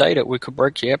if we update it, we could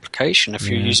break your application if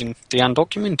you're using the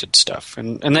undocumented stuff.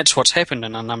 And that's what's happened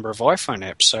in a number of iPhone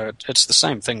apps. So it's the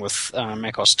same thing with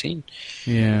Mac OS X.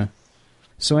 Yeah.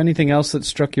 So anything else that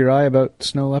struck your eye about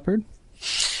Snow Leopard?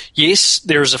 Yes,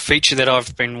 there is a feature that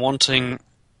I've been wanting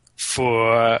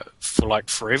for like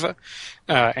forever,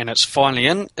 and it's finally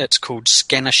in. It's called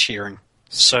scanner sharing.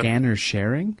 Scanner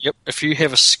sharing? Yep. If you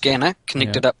have a scanner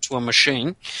connected up to a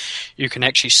machine, you can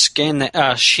actually share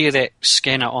that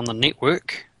scanner on the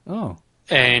network. Oh.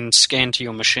 And scan to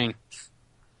your machine.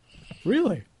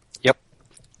 Really? Yep.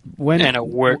 And it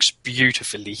works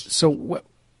beautifully. So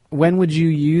when would you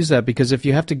use that? Because if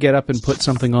you have to get up and put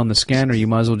something on the scanner, you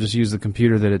might as well just use the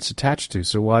computer that it's attached to.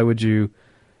 So why would you?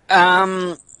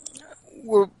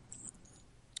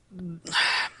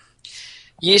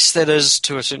 Yes, that is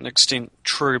to a certain extent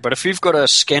true, but if you've got a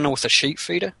scanner with a sheet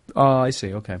feeder... Oh, I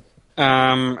see, okay.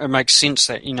 It makes sense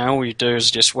that, all you do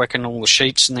is just whack in all the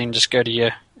sheets and then just go to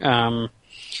your... go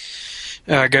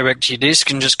back to your desk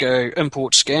and just go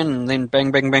import scan and then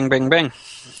bang, bang, bang, bang, bang.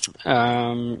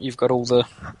 You've got all the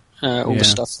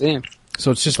stuff there.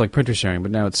 So it's just like printer sharing, but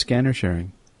now it's scanner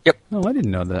sharing. Yep. Oh, I didn't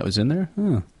know that was in there.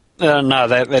 Huh. No,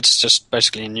 that's just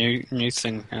basically a new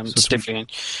thing. It's definitely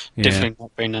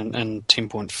not been in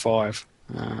 10.5.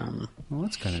 Well,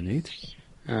 that's kind of neat.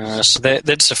 So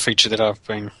that's a feature that I've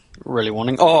been really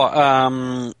wanting.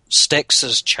 Stacks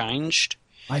has changed.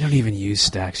 I don't even use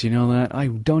Stacks. You know that? I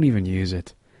don't even use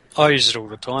it. I use it all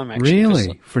the time, actually.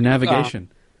 Really? For navigation?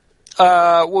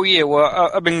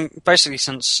 I've been basically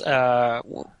since,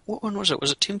 what one was it?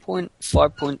 Was it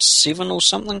 10.5.7 or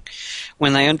something?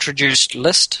 When they introduced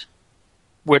List,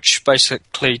 which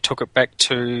basically took it back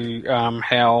to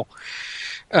how...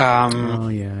 oh,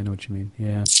 yeah, I know what you mean,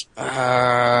 yeah.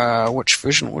 Which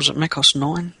version was it? Mac OS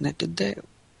 9 that did that?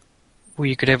 Where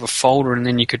you could have a folder and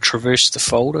then you could traverse the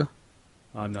folder?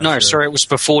 I'm not sure. Sorry, it was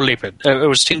before Leopard. It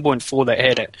was 10.4 that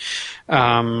had it.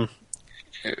 And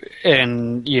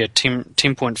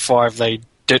 10.5 they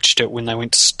ditched it when they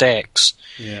went to Stacks.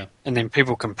 Yeah. And then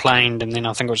people complained, and then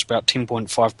I think it was about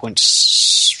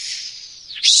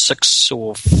 10.5.6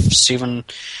 or 7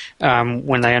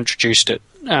 when they introduced it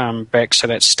back so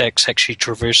that Stacks actually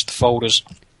traversed the folders.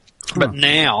 Huh. But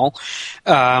now,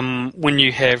 when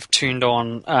you have turned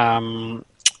on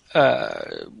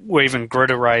or even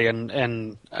grid array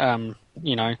and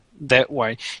that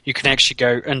way, you can actually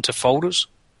go into folders.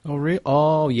 Oh, really?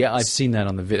 Oh, yeah, I've seen that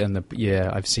on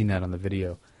the I've seen that on the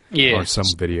video. Yeah. Or some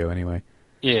video, anyway.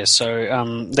 Yeah,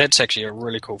 so that's actually a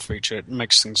really cool feature. It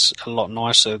makes things a lot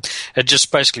nicer. It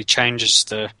just basically changes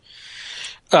the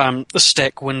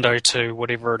stack window to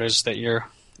whatever it is that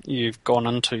you've gone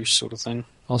into, sort of thing.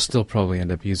 I'll still probably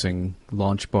end up using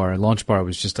LaunchBar. LaunchBar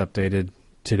was just updated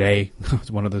today.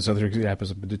 It's one of those other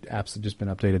apps that just been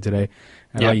updated today.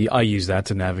 And I use that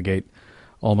to navigate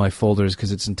all my folders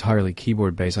because it's entirely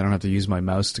keyboard based. I don't have to use my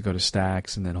mouse to go to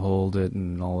stacks and then hold it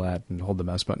and all that, and hold the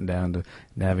mouse button down to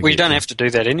navigate. Well, you don't have to do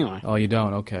that anyway. Oh, you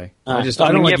don't? Okay. I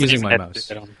don't like using my mouse.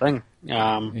 Do that on the thing.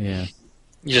 Yeah.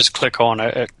 You just click on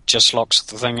it, it just locks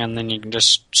the thing, and then you can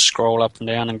just scroll up and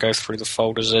down and go through the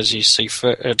folders as you see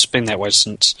fit. It's been that way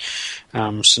since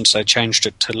they changed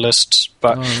it to lists.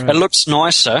 But it looks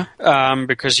nicer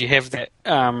because you have that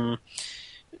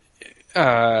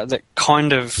that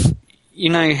kind of, you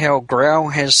know how Growl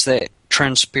has that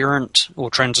transparent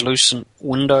or translucent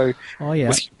window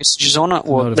with messages on it?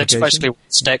 Well, that's basically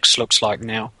what Stacks looks like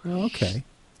now. Oh, okay.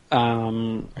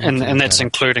 And that's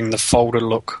including the folder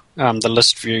look, the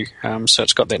list view. So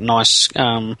it's got that nice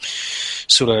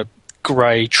sort of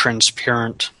grey,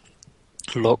 transparent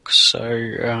look.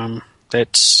 So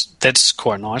that's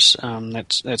quite nice.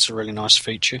 That's a really nice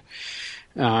feature.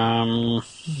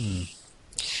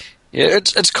 Yeah,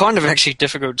 it's kind of actually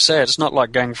difficult to say. It's not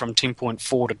like going from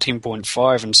 10.4 to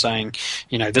 10.5 and saying,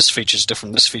 you know, this feature's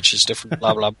different,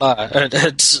 blah blah blah.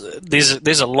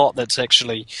 There's a lot that's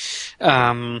actually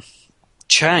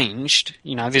changed.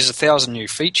 You know, there's 1,000 new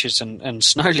features in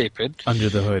Snow Leopard under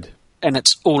the hood, and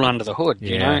it's all under the hood.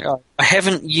 You know, I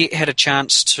haven't yet had a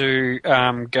chance to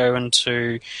go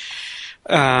into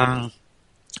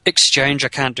Exchange. I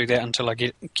can't do that until I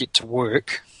get to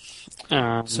work.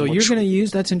 So you're going to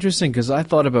use, that's interesting, because I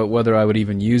thought about whether I would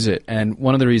even use it, and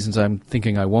one of the reasons I'm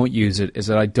thinking I won't use it is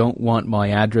that I don't want my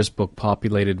address book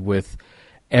populated with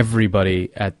everybody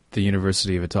at the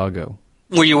University of Otago.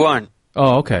 Well, you won't.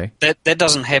 Oh, okay. That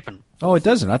doesn't happen. Oh, it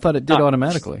doesn't? I thought it did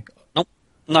automatically. Nope.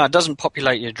 No, it doesn't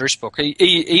populate your address book.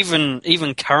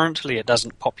 Even currently, it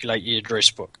doesn't populate your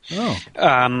address book. Oh.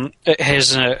 It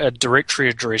has a directory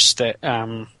address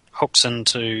that hooks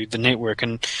into the network,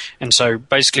 and so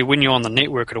basically when you're on the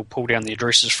network, it'll pull down the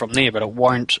addresses from there, but it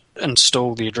won't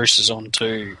install the addresses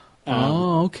onto.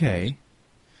 Oh, okay.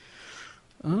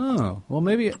 Oh, well,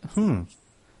 maybe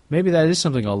that is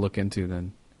something I'll look into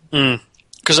then.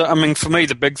 Because I mean, for me,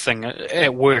 the big thing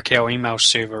at work, our email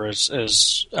server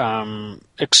is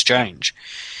Exchange,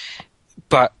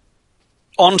 but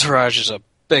Entourage is a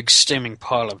big steaming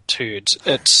pile of turds.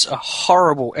 It's a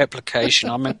horrible application.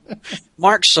 I mean,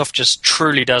 Microsoft just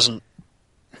truly doesn't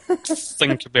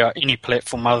think about any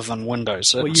platform other than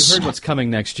Windows. Well, you heard what's coming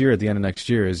next year. At the end of next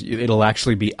year, is it'll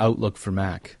actually be Outlook for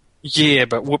Mac. Yeah,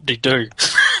 but whoop-de-doo.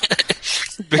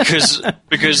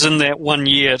 because in that 1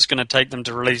 year it's going to take them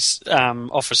to release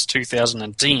Office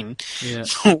 2010. Yeah.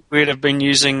 We'd have been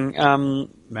using Apple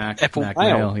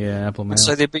Mail. Yeah, Apple Mail.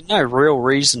 So there'd be no real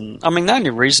reason. I mean, the only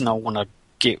reason I want to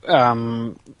get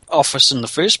Office in the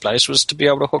first place was to be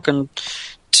able to hook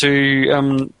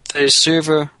into their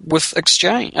server with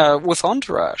Exchange, with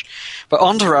Entourage. But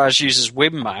Entourage uses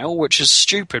webmail, which is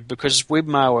stupid because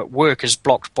webmail at work is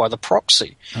blocked by the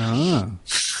proxy. Oh.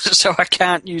 So I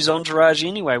can't use Entourage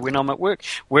anyway when I'm at work.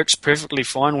 Works perfectly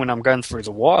fine when I'm going through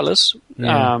the wireless,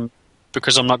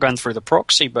 because I'm not going through the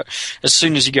proxy. But as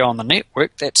soon as you go on the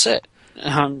network, that's it.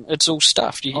 It's all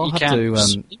stuffed. You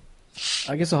can't.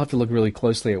 I guess I'll have to look really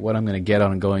closely at what I'm going to get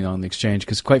on and going on the Exchange,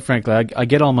 because quite frankly, I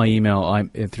get all my email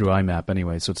through IMAP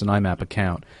anyway, so it's an IMAP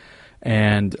account.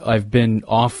 And I've been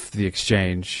off the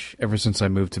Exchange ever since I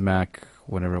moved to Mac,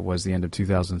 whenever it was, the end of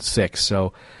 2006.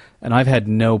 So, and I've had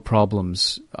no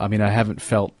problems. I mean, I haven't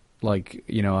felt like,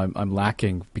 you know, I'm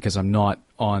lacking because I'm not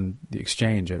on the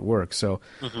Exchange at work. So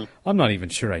I'm not even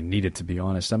sure I need it, to be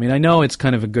honest. I mean, I know it's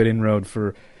kind of a good inroad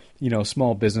for, you know,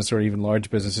 small business or even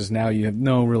large businesses. Now you have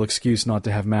no real excuse not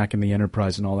to have Mac in the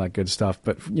enterprise and all that good stuff.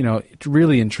 But, you know,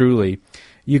 really and truly,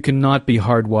 you cannot be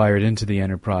hardwired into the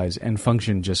enterprise and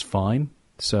function just fine.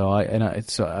 So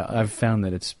I've found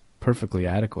that it's perfectly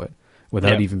adequate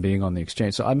without even being on the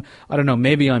Exchange. So I don't know,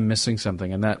 maybe I'm missing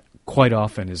something, and that quite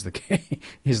often is the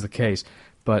case.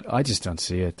 But I just don't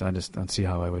see it. I just don't see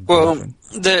how I would. Well,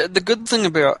 the good thing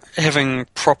about having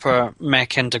proper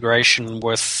Mac integration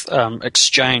with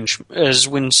Exchange is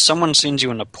when someone sends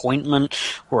you an appointment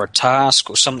or a task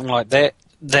or something like that,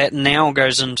 that now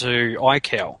goes into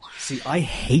iCal. See, I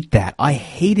hate that. I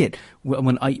hate it.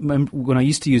 When I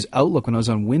used to use Outlook when I was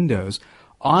on Windows,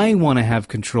 I want to have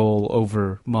control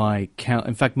over my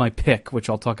in fact, my pick, which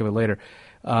I'll talk about later.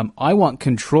 I want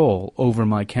control over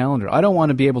my calendar. I don't want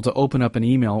to be able to open up an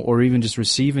email or even just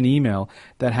receive an email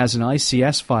that has an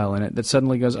ICS file in it that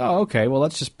suddenly goes, oh, okay, well,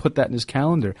 let's just put that in his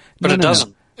calendar. But it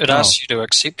doesn't. It asks you to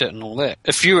accept it and all that.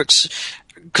 If you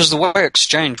because the way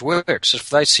Exchange works,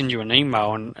 if they send you an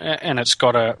email and it's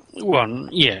got an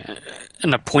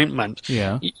appointment,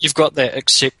 you've got that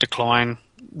accept, decline,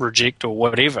 reject, or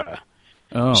whatever.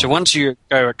 Oh. So once you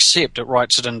go accept, it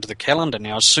writes it into the calendar.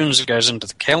 Now, as soon as it goes into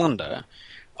the calendar,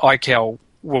 iCal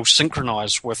will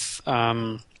synchronize with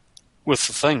the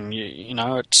thing. You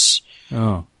know, it's.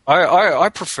 Oh. I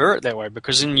prefer it that way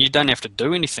because then you don't have to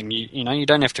do anything. You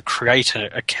don't have to create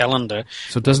a calendar.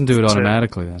 So it doesn't do it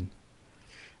automatically then.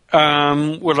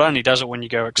 Well, it only does it when you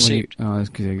go accept.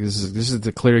 This is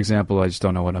the clear example. I just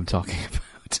don't know what I'm talking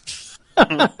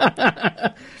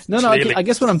about. No. I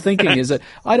guess what I'm thinking is that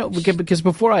I don't, because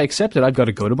before I accept it, I've got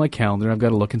to go to my calendar. I've got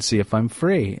to look and see if I'm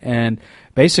free. And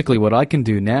basically, what I can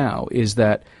do now is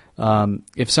that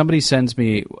if somebody sends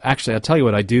me, actually, I'll tell you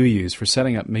what I do use for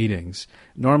setting up meetings.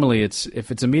 Normally, if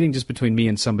it's a meeting just between me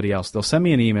and somebody else, they'll send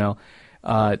me an email.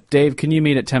 Dave, can you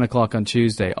meet at 10 o'clock on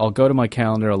Tuesday? I'll go to my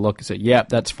calendar, I'll look and say, yep,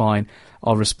 that's fine.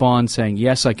 I'll respond saying,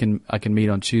 yes, I can meet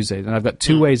on Tuesday. And I've got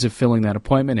two ways of filling that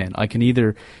appointment in. I can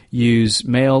either use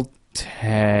mail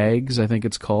tags, I think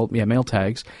it's called. Yeah, mail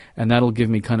tags. And that'll give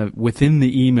me kind of, within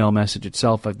the email message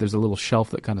itself, there's a little shelf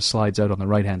that kind of slides out on the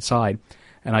right-hand side,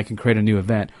 and I can create a new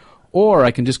event. Or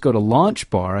I can just go to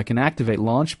LaunchBar. I can activate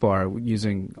LaunchBar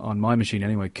using, on my machine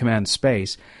anyway, Command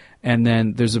Space. And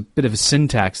then there's a bit of a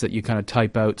syntax that you kind of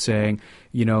type out saying,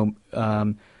 just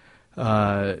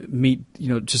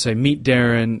say meet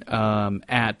Darren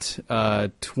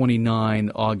at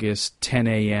 29 August 10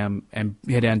 a.m. and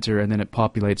hit enter, and then it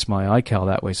populates my iCal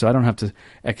that way. So I don't have to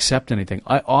accept anything.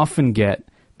 I often get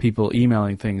people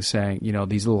emailing things saying,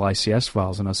 these little ICS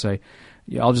files, and I'll say,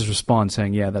 yeah, I'll just respond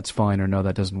saying, yeah, that's fine, or no,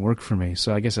 that doesn't work for me.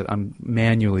 So I guess I'm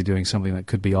manually doing something that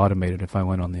could be automated if I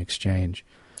went on the Exchange.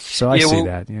 So I see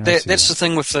that. Yeah, that's the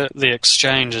thing with the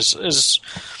Exchange is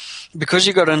because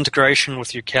you've got integration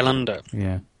with your calendar,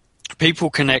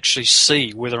 people can actually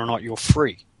see whether or not you're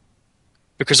free.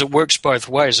 Because it works both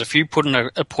ways. If you put an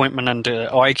appointment into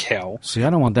iCal... See, I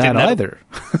don't want that either.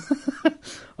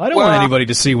 I don't want anybody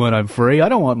to see when I'm free. I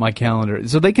don't want my calendar.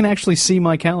 So they can actually see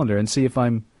my calendar and see if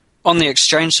I'm... On the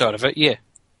Exchange side of it, yeah.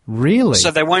 Really? So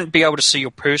they won't be able to see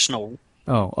your personal.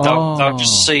 They'll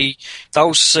just see.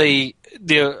 They'll see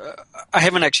the. I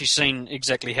haven't actually seen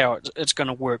exactly how it's going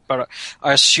to work, but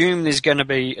I assume there's going to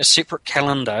be a separate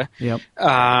calendar. Yep.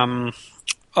 On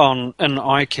an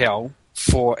iCal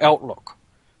for Outlook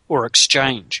or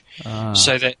Exchange,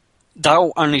 so that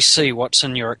they'll only see what's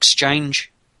in your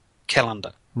Exchange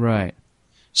calendar. Right.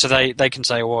 So they can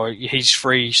say, well, he's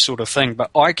free sort of thing.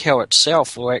 But iCal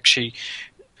itself will actually,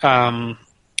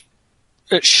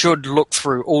 it should look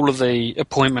through all of the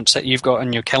appointments that you've got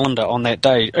in your calendar on that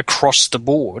day across the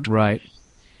board. Right.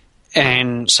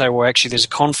 And say, well, actually, there's a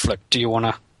conflict. Do you want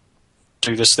to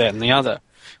do this, that, and the other?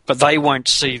 But they won't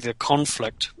see the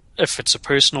conflict if it's a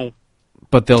personal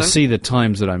But they'll see the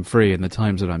times that I'm free and the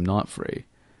times that I'm not free.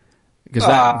 Because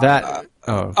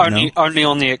only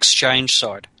on the Exchange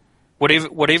side.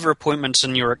 Whatever appointments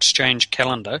in your Exchange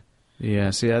calendar,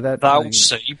 they'll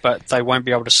see, but they won't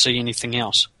be able to see anything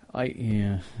else. I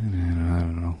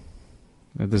don't know.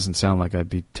 That doesn't sound like I'd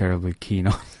be terribly keen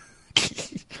on.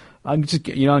 I'm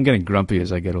getting grumpy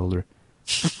as I get older.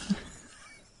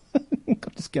 I'm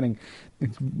just getting,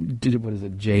 what is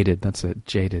it? Jaded. That's it.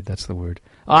 Jaded. That's the word.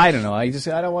 I don't know. I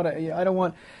don't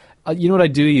want. You know what I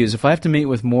do use? If I have to meet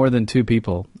with more than two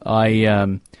people,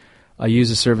 I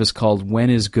use a service called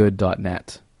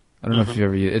whenisgood.net. I don't know if you've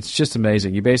ever used it. It's just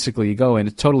amazing. You go in,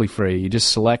 it's totally free. You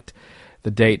just select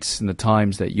the dates and the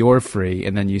times that you're free,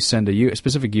 and then you send a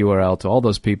specific URL to all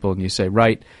those people, and you say,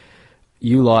 right,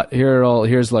 you lot,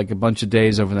 here's like a bunch of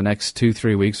days over the next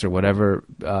 2-3 weeks or whatever.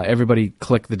 Everybody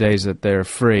click the days that they're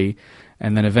free,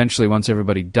 and then eventually once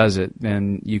everybody does it,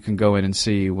 then you can go in and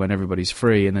see when everybody's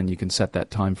free, and then you can set that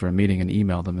time for a meeting and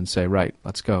email them and say, right,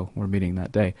 let's go. We're meeting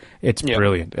that day. It's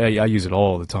brilliant. I use it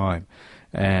all the time,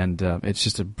 and it's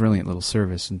just a brilliant little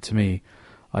service. And to me,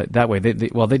 that way, they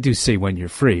do see when you're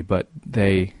free, but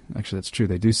actually that's true.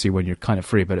 They do see when you're kind of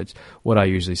free, but it's what I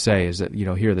usually say is that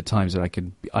here are the times that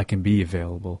I can be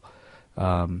available.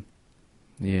 So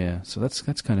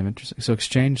that's kind of interesting. So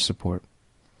Exchange support.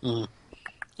 Mm.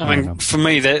 I mean, for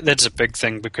me, that's a big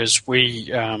thing because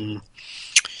we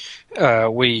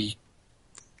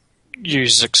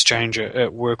use Exchange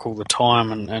at work all the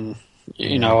time, and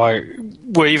even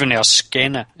our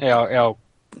scanner, our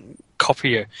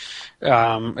copier,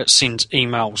 it sends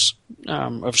emails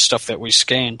of stuff that we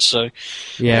scan. So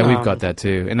we've got that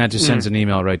too, and that just sends an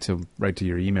email right to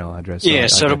your email address.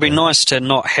 So it'll be nice to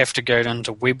not have to go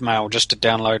into webmail just to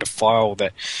download a file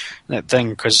that thing,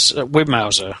 because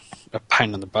webmail's a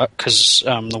pain in the butt, because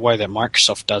the way that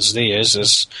Microsoft does theirs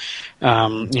is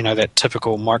that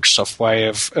typical Microsoft way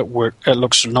of it work. It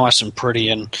looks nice and pretty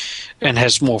and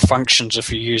has more functions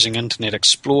if you're using Internet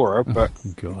Explorer, but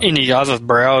any other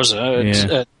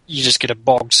browser, you just get a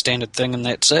bog standard thing and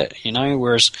that's it,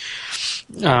 whereas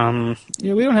we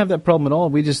don't have that problem at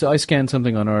all. I scan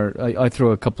something on I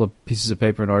throw a couple of pieces of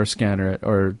paper in our scanner,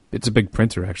 or it's a big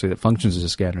printer actually that functions as a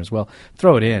scanner as well,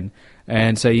 throw it in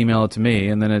and say email it to me,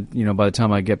 and then by the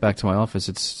time I get back to my office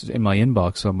it's in my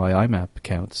inbox on my IMAP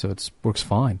account, so it works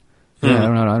fine. Yeah,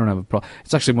 I don't have a problem.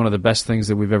 It's actually one of the best things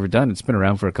that we've ever done. It's been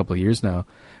around for a couple of years now,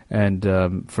 and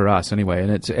for us anyway.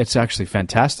 And it's actually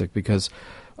fantastic because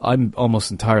I'm almost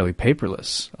entirely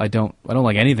paperless. I don't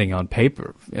like anything on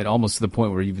paper. Almost to the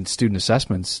point where even student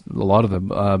assessments, a lot of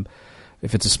them,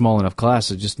 if it's a small enough class,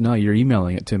 it's just you're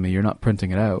emailing it to me. You're not printing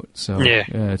it out. So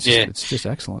it's just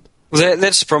excellent. Well,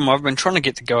 that's the problem. I've been trying to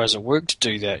get the guys at work to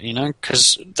do that,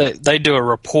 because they do a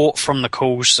report from the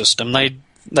call system.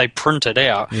 They print it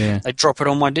out. Yeah. They drop it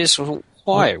on my desk. Well,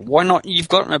 why? Why not? You've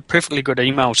got a perfectly good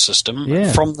email system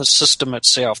from the system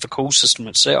itself, the call system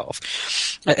itself.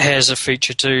 It has a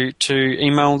feature to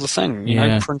email the thing,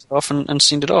 print it off and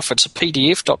send it off. It's a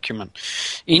PDF document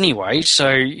anyway,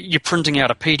 so you're printing out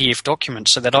a PDF document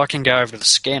so that I can go over to the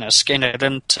scanner, scan it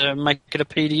in to make it a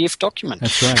PDF document.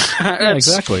 That's right.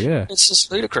 Exactly, yeah. It's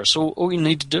just ludicrous. All you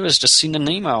need to do is just send an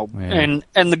email. Yeah.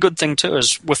 And the good thing, too,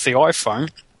 is with the iPhone,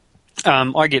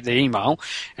 I get the email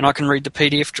and I can read the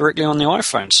PDF directly on the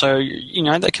iPhone. So,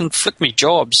 they can flick me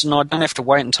jobs and I don't have to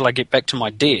wait until I get back to my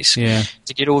desk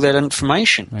to get all that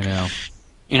information. I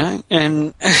know.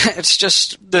 And it's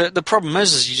just, the problem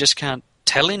is you just can't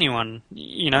tell anyone.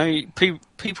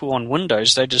 People on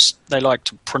Windows, they like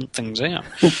to print things out.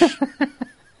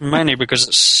 Mainly because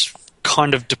it's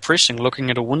kind of depressing looking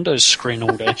at a Windows screen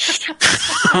all day.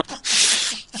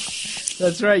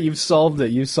 That's right. You've solved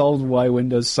it. You've solved why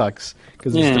Windows sucks,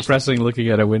 because it's depressing looking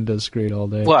at a Windows screen all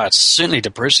day. Well, it's certainly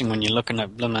depressing when you're looking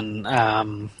at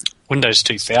Windows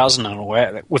 2000 and all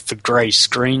that, with the grey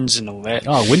screens and all that.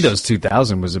 Oh, Windows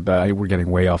 2000 was we're getting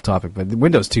way off topic, but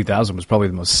Windows 2000 was probably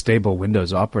the most stable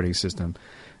Windows operating system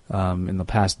in the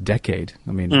past decade.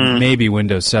 I mean, maybe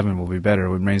Windows 7 will be better. It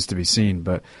remains to be seen,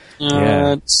 but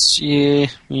yes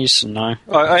and no.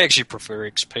 I actually prefer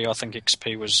XP. I think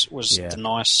XP was the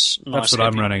nice. That's what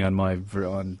I'm running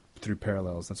on through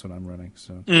Parallels. That's what I'm running.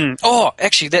 So. Oh,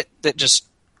 actually, that just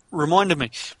reminded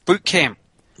me. Boot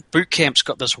Camp's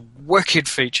got this workhead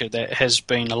feature that has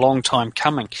been a long time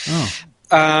coming. Oh.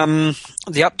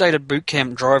 The updated Boot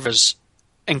Camp drivers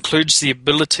includes the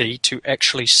ability to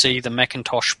actually see the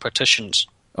Macintosh partitions.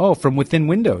 Oh, from within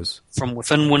Windows? From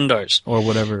within Windows. Or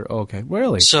whatever. Okay,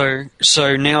 really? So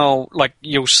now, like,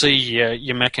 you'll see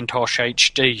your Macintosh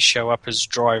HD show up as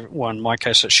drive... Well, in my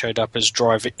case, it showed up as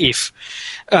driver F.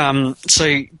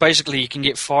 So basically, you can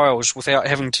get files without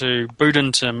having to boot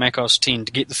into Mac OS X to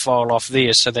get the file off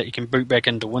there so that you can boot back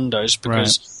into Windows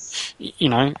because,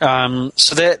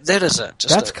 so that is it.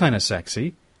 That's kind of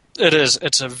sexy. It is.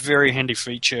 It's a very handy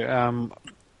feature.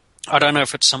 I don't know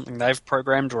if it's something they've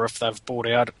programmed or if they've bought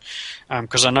out,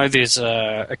 because I know there's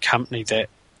a company that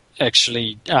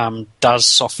actually does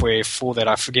software for that.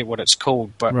 I forget what it's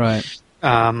called, but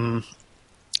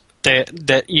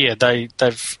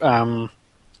they've.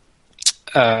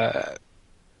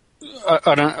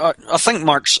 I think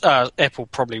Apple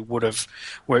probably would have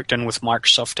worked in with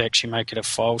Microsoft to actually make it a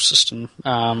file system.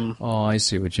 I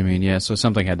see what you mean. Yeah, so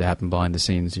something had to happen behind the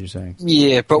scenes, you're saying.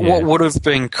 Yeah, but what would have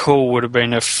been cool would have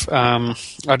been if I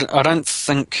don't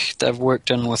think they've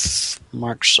worked in with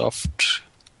Microsoft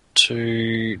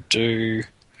to do.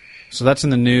 So that's in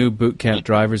the new Boot Camp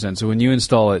drivers then. So when you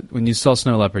install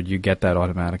Snow Leopard, you get that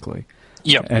automatically.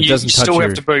 Yeah, and you still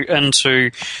have to boot into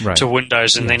to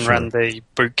Windows and then run the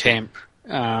Boot Camp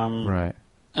installer.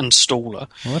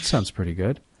 Well, that sounds pretty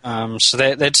good. So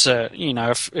that's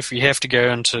if you have to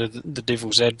go into the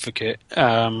devil's advocate,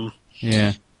 you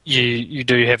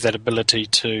do have that ability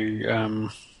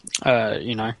to at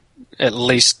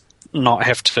least not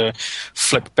have to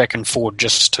flick back and forward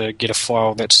just to get a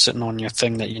file that's sitting on your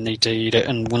thing that you need to edit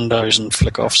in Windows and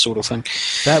flick off, sort of thing.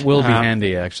 That will be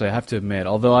handy, actually, I have to admit.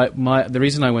 Although the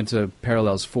reason I went to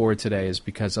Parallels 4 today is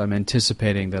because I'm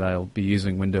anticipating that I'll be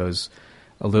using Windows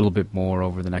a little bit more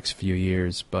over the next few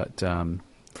years, but for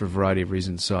a variety of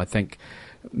reasons. So I think,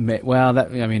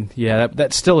 that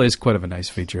still is quite of a nice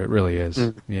feature. It really is.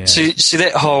 Yeah. See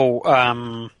that whole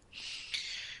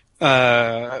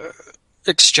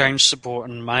Exchange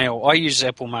support and Mail. I use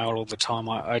Apple Mail all the time.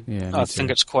 I think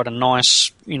it's quite a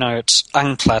nice, it's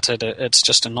uncluttered. It's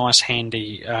just a nice,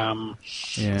 handy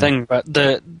thing. But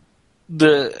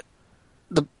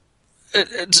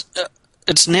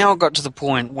it's now got to the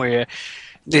point where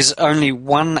there's only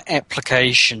one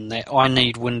application that I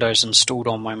need Windows installed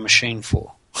on my machine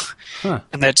for.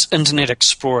 And that's Internet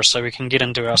Explorer, so we can get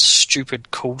into our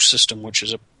stupid call system, which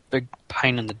is a big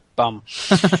pain in the bum.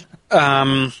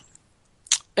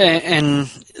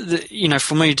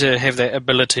 For me to have that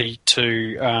ability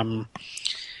to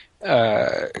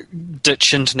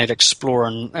ditch Internet Explorer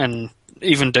and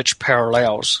even ditch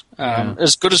Parallels,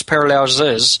 as good as Parallels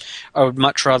is, I would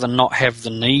much rather not have the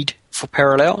need for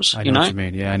Parallels. I know what you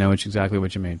mean. Yeah, I know exactly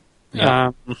what you mean.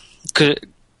 Yeah.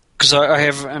 Because I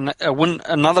have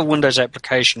another Windows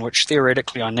application, which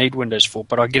theoretically I need Windows for,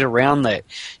 but I get around that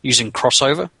using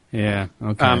Crossover. Yeah,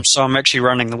 okay. So I'm actually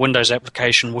running the Windows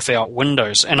application without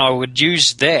Windows, and I would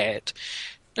use that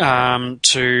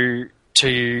to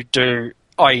do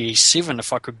IE7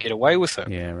 if I could get away with it.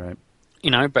 Yeah, right.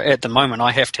 But at the moment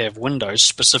I have to have Windows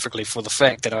specifically for the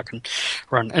fact that I can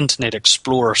run Internet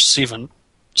Explorer 7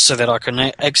 so that I can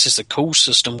access a cool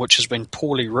system which has been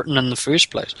poorly written in the first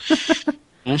place.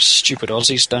 Stupid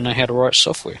Aussies don't know how to write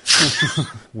software.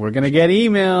 We're going to get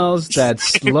emails.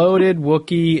 That's loaded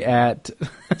Wookie at...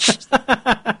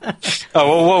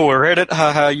 Oh, well, we're at it.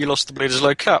 Haha, you lost the Bleeders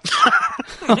Low Cup.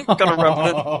 Gotta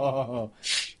rub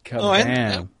it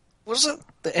in. Was it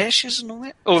the Ashes and all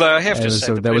that? Although I have to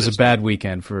say... that was a bad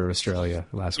weekend for Australia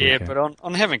last weekend. Yeah, but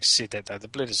on having said that, though, the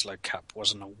Bleeders Low Cup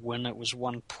wasn't a win. It was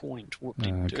 1 point.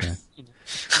 Okay.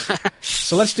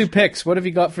 So let's do picks. What have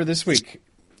you got for this week?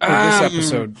 For this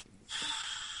episode?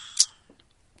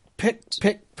 Pick.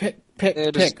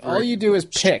 All you do is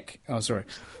pick. Oh, sorry.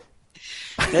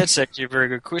 That's actually a very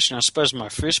good question. I suppose my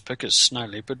first pick is Snow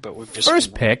Leopard, but we've just...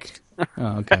 First pick?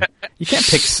 Oh, okay. You can't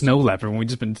pick Snow Leopard when we've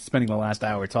just been spending the last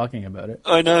hour talking about it.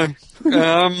 I know.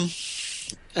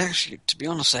 Actually, to be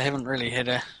honest, I haven't really had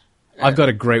a... I've got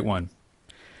a great one.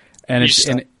 And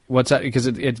what's that? Because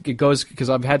it goes... Because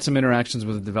I've had some interactions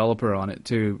with a developer on it,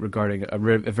 too, regarding a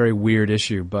very weird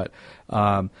issue, but...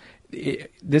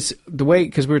 because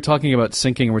we were talking about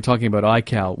syncing and we're talking about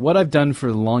iCal, what I've done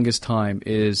for the longest time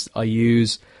is I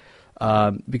use,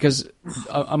 because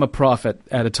I'm a prof at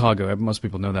Otago, most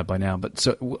people know that by now, but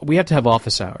so we have to have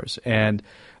office hours, and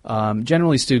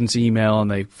generally students email and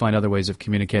they find other ways of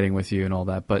communicating with you and all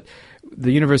that, but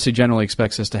the university generally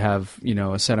expects us to have,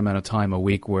 a set amount of time a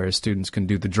week where students can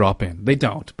do the drop-in. They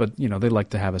don't, but, they like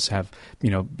to have us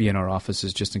be in our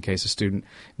offices just in case a student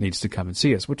needs to come and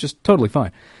see us, which is totally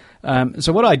fine.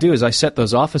 So what I do is I set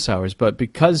those office hours, but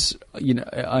because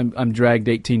I'm dragged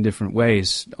 18 different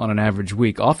ways on an average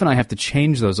week, often I have to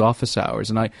change those office hours,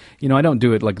 and I don't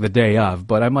do it like the day of,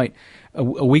 but I might a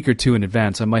week or two in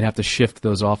advance I might have to shift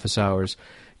those office hours,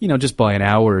 just by an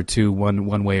hour or two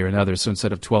one way or another. So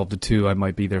instead of 12 to 2, I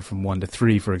might be there from 1 to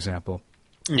 3, for example.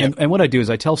 Yep. And what I do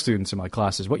is I tell students in my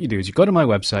classes, what you do is you go to my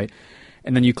website,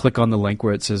 and then you click on the link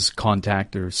where it says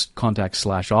contact or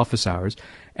contact/office hours.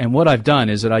 And what I've done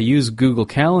is that I use Google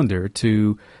Calendar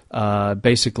to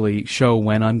basically show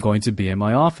when I'm going to be in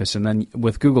my office. And then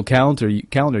with Google Calendar, you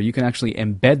can actually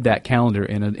embed that calendar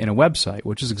in a website,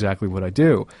 which is exactly what I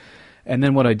do. And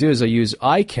then what I do is I use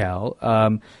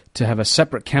iCal to have a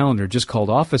separate calendar just called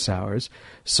Office Hours,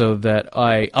 so that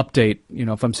I update,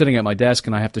 if I'm sitting at my desk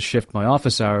and I have to shift my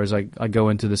office hours, I go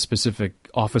into the specific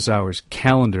Office Hours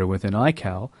calendar within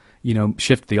iCal,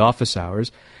 shift the office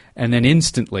hours, and then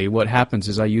instantly what happens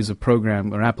is I use a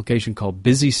program or application called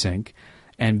BusySync,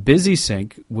 and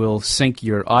BusySync will sync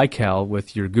your iCal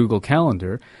with your Google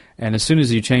Calendar, and as soon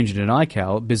as you change it in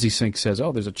iCal, BusySync says,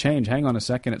 oh, there's a change, hang on a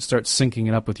second, it starts syncing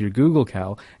it up with your Google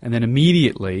Cal, and then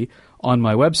immediately on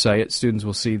my website, students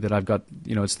will see that I've got,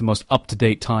 it's the most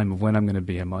up-to-date time of when I'm going to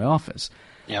be in my office.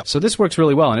 Yep. So this works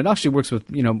really well, and it actually works with,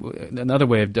 another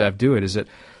way of do it is that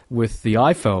with the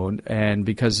iPhone, and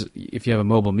because if you have a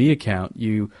MobileMe account,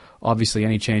 obviously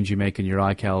any change you make in your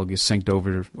iCal gets synced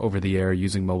over the air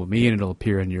using MobileMe, and it'll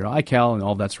appear in your iCal, and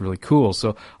all that's really cool.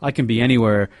 So I can be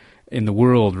anywhere in the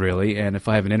world, really, and if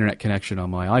I have an internet connection on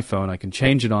my iPhone, I can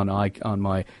change it on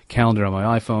my calendar on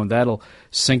my iPhone. That'll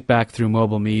sync back through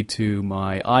MobileMe to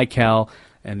my iCal,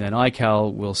 and then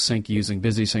iCal will sync using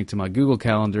BusySync to my Google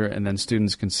Calendar, and then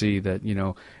students can see that,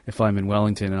 if I'm in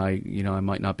Wellington and I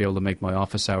might not be able to make my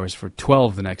office hours for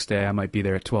 12 the next day, I might be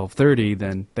there at 12:30,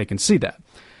 then they can see that.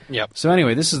 Yep. So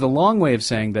anyway, this is the long way of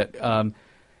saying that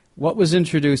what was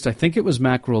introduced, I think it was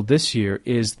Macworld this year,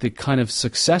 is the kind of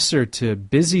successor to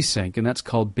BusySync, and that's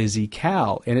called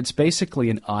BusyCal, and it's basically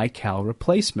an iCal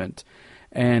replacement.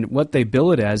 And what they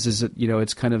bill it as is that,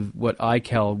 it's kind of what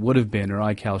iCal would have been or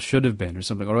iCal should have been or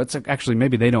something. Or it's actually,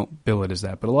 maybe they don't bill it as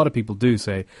that, but a lot of people do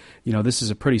say, this is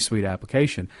a pretty sweet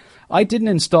application. I didn't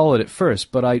install it at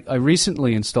first, but I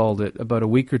recently installed it about a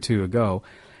week or two ago.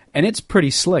 And it's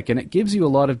pretty slick, and it gives you a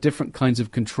lot of different kinds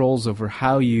of controls over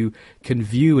how you can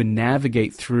view and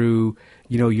navigate through,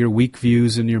 your week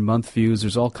views and your month views.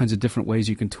 There's all kinds of different ways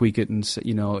you can tweak it, and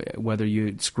whether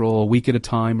you scroll a week at a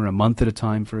time or a month at a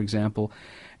time, for example.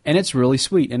 And it's really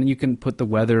sweet. And you can put the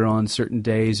weather on certain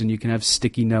days, and you can have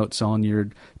sticky notes on your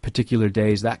particular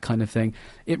days, that kind of thing.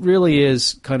 It really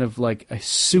is kind of like a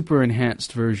super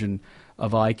enhanced version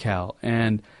of iCal.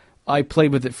 And I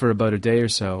played with it for about a day or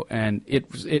so, and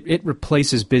it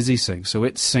replaces BusySync, so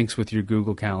it syncs with your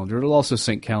Google Calendar. It'll also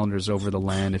sync calendars over the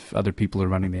LAN if other people are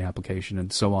running the application,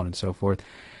 and so on and so forth.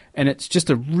 And it's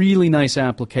just a really nice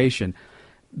application.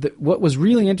 What was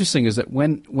really interesting is that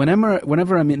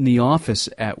whenever I'm in the office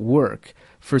at work,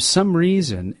 for some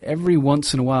reason, every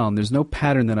once in a while, and there's no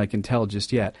pattern that I can tell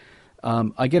just yet,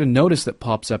 I get a notice that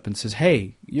pops up and says,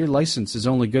 hey, your license is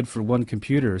only good for one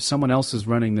computer. Someone else is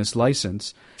running this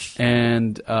license,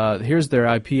 and here's their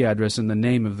IP address and the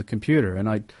name of the computer. And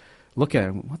I look at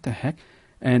it, what the heck?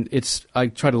 And I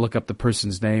try to look up the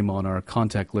person's name on our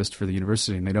contact list for the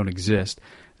university, and they don't exist.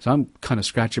 So I'm kind of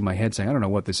scratching my head saying, I don't know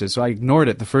what this is. So I ignored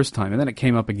it the first time, and then it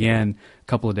came up again a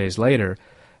couple of days later.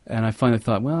 And I finally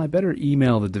thought, well, I better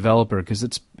email the developer because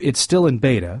it's still in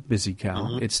beta, BusyCal.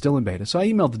 Mm-hmm. It's still in beta. So I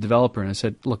emailed the developer and I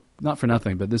said, look, not for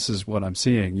nothing, but this is what I'm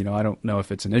seeing. I don't know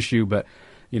if it's an issue, but,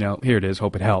 here it is.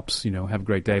 Hope it helps. Have a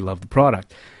great day. Love the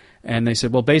product. And they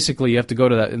said, well, basically you have to go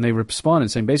to that. And they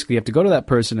responded saying, basically you have to go to that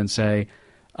person and say,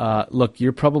 look,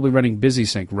 you're probably running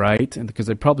BusySync, right? And because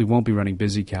they probably won't be running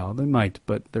BusyCal. They might,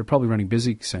 but they're probably running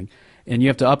BusySync. And you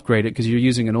have to upgrade it because you're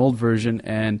using an old version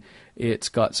and it's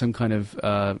got some kind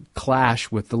of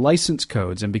clash with the license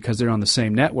codes. And because they're on the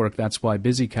same network, that's why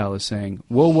BusyCal is saying,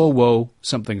 whoa,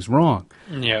 something's wrong.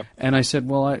 Yeah. And I said,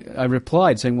 well, I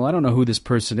replied saying, well, I don't know who this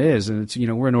person is. And it's,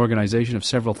 we're an organization of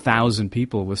several thousand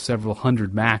people with several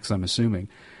hundred Macs, I'm assuming.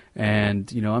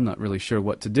 And, I'm not really sure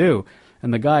what to do.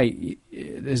 And the guy,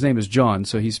 his name is John,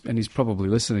 so he's probably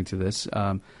listening to this.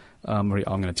 Or I'm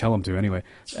going to tell him to anyway.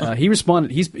 He responded.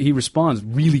 He responds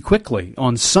really quickly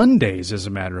on Sundays, as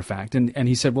a matter of fact. And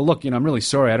he said, "Well, look, I'm really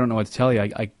sorry. I don't know what to tell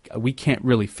you. We can't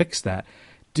really fix that.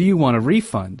 Do you want a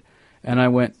refund?" And I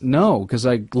went, "No, because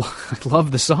I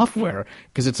love the software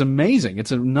because it's amazing.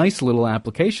 It's a nice little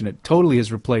application. It totally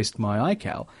has replaced my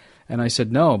iCal." And I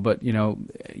said, "No, but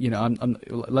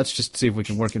let's just see if we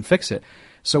can work and fix it."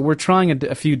 So we're trying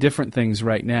a few different things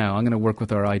right now. I'm going to work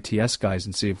with our ITS guys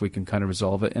and see if we can kind of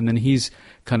resolve it. And then he's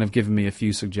kind of given me a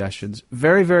few suggestions.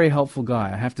 Very, very helpful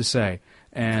guy, I have to say.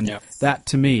 And that,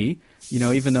 to me,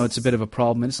 even though it's a bit of a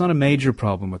problem, and it's not a major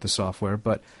problem with the software,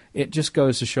 but it just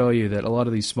goes to show you that a lot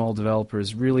of these small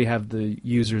developers really have the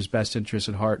user's best interest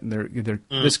at heart. And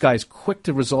this guy's quick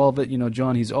to resolve it.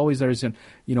 John, he's always there saying,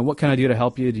 what can I do to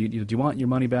help you? Do you want your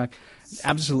money back?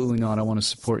 Absolutely not. I want to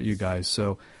support you guys.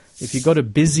 So if you go to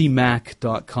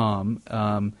busymac.com,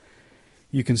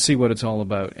 you can see what it's all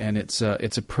about, and it's a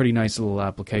pretty nice little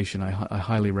application. I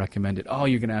highly recommend it. Oh,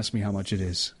 you're going to ask me how much it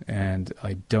is, and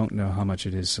I don't know how much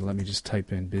it is, so let me just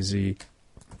type in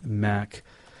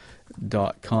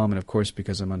busymac.com, and of course,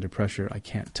 because I'm under pressure, I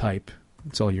can't type.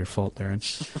 It's all your fault, Darren.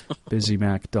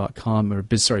 busymac.com, or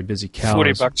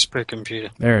BusyCal. $40 per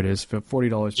computer. There it is,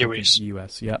 $40 per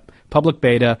US. Yep. Public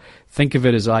beta. Think of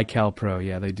it as iCal Pro.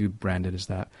 Yeah, they do brand it as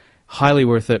that. Highly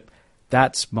worth it.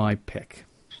 That's my pick.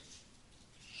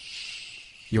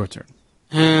 Your turn.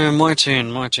 My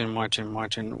turn.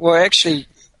 Well, actually,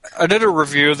 I did a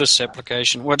review of this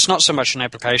application. Well, it's not so much an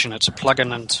application. It's a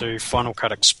plugin into Final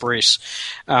Cut Express.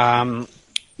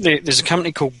 There's a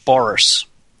company called Boris,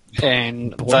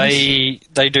 and they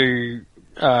do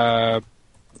Boris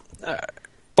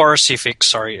FX.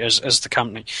 Sorry, is the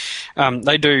company.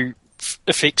 They do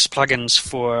effects plugins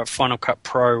for Final Cut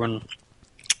Pro and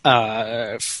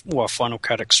Final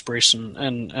Cut Express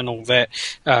and all that,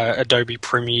 Adobe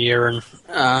Premiere and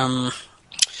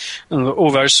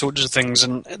all those sorts of things.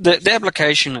 And the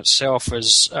application itself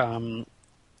is, the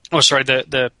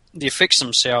effects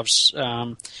themselves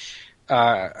are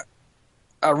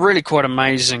really quite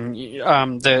amazing.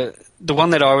 The one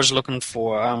that I was looking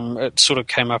for, it sort of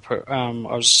came up. I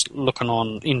was looking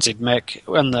on NZ Mac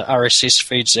and the RSS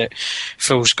feeds that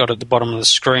Phil's got at the bottom of the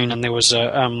screen, and there was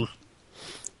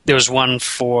one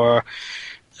for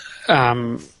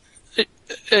a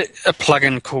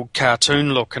plugin called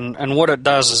Cartoon Look, and what it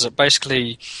does is it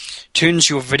basically turns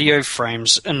your video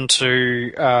frames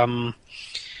into a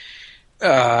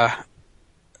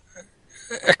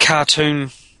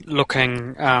cartoon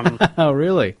looking oh,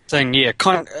 really? thing. Yeah,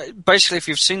 basically, if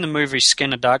you've seen the movie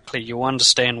Scanner Darkly, you'll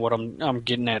understand what I'm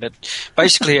getting at.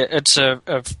 Basically, it's a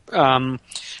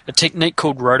technique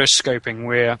called rotoscoping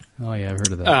where oh yeah, I've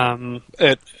heard of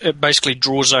that. It basically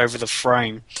draws over the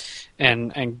frame,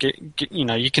 and get,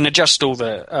 you can adjust all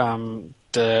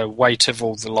the weight of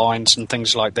all the lines and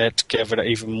things like that to give it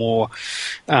even more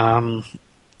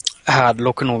hard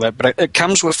look and all that. But it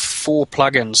comes with 4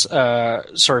 plugins.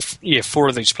 4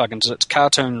 of these plugins. It's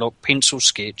Cartoon Look, Pencil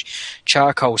Sketch,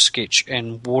 Charcoal Sketch,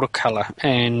 and Watercolor.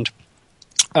 And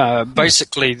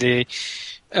basically,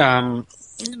 I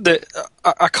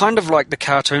kind of like the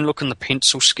Cartoon Look and the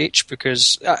Pencil Sketch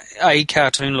because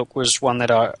Cartoon Look was one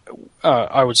that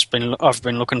I've been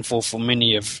looking for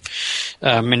many a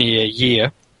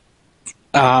year,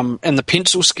 and the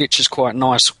Pencil Sketch is quite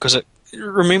nice because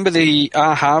remember the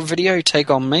Aha video, Take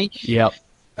On Me? Yep.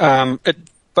 But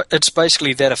it's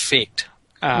basically that effect.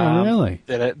 Oh, really?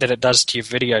 That it does to your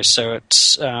video. So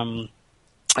it's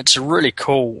really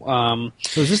cool.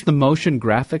 So is this the motion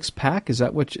graphics pack? Is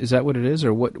that what it is,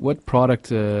 or what product?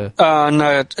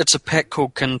 No, it's a pack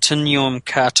called Continuum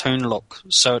Cartoon Look.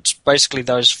 So it's basically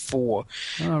those 4.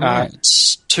 Oh, right.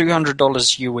 It's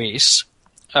 $200 US.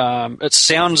 It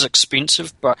sounds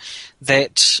expensive, but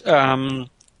that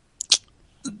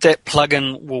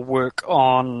plugin will work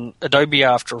on Adobe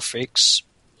After Effects,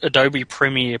 Adobe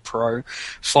Premiere Pro,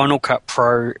 Final Cut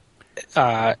Pro,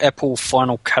 Apple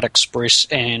Final Cut Express,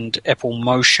 and Apple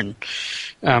Motion.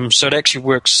 So it actually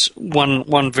works.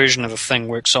 One version of the thing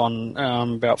works on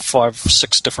about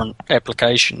 5-6 different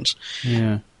applications.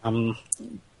 Yeah.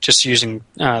 Just using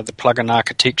the plugin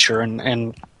architecture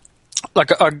and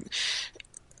like I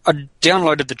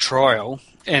downloaded the trial.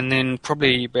 And then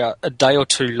probably about a day or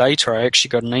 2 later, I actually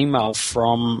got an email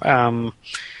from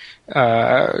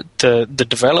the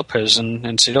developers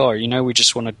and said, "Oh, we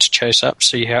just wanted to chase up,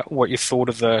 see what you thought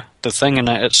of the thing." And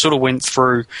it sort of went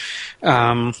through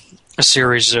a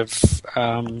series of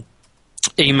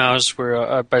emails where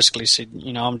I basically said,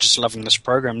 "I'm just loving this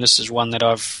program. This is one that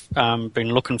I've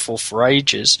been looking for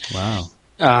ages." Wow.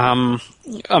 I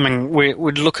mean, we're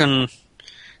looking.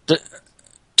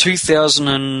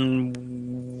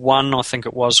 2001, I think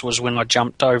it was when I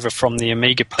jumped over from the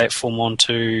Amiga platform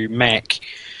onto Mac,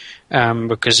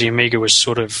 because the Amiga was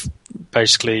sort of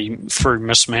basically through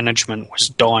mismanagement was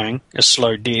dying a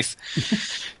slow death.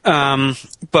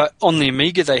 But on the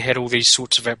Amiga they had all these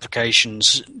sorts of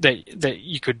applications that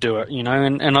you could do it,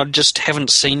 and I just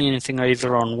haven't seen anything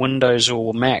either on Windows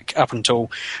or Mac up until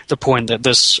the point that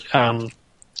this Final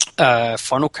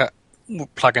Cut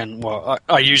plugin. Well,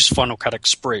 I use Final Cut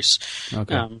Express,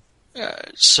 okay.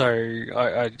 So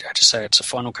I just say it's a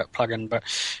Final Cut plugin, but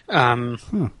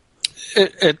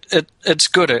it's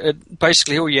good. It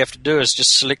basically all you have to do is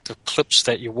just select the clips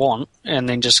that you want, and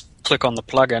then just click on the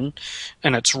plugin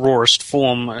in its rawest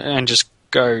form, and just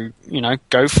go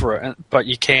for it. But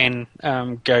you can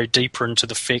go deeper into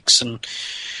the effects and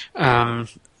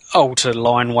alter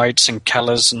line weights and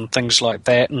colors and things like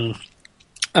that, and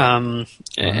then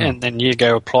you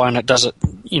go apply, and it does it.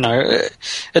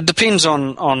 It depends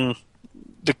on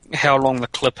how long the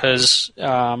clip is,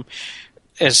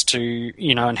 as to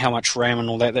and how much RAM and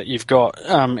all that you've got,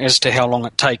 as to how long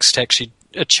it takes to actually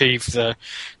achieve the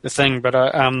thing. But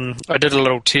I did a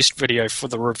little test video for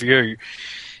the review,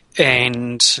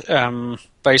 and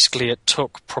basically it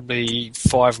took probably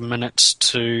 5 minutes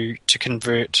to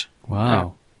convert.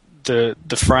 Wow. The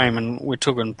frame, and we're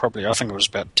talking probably, I think it was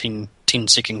about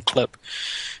 10-second clip.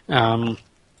 So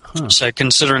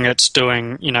considering it's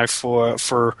doing,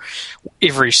 for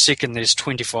every second there's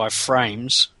 25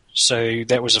 frames, so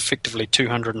that was effectively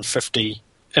 250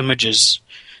 images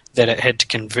that it had to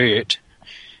convert.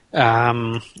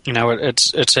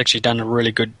 It's actually done a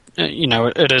really good.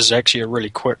 It is actually a really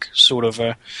quick sort of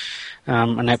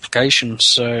an application.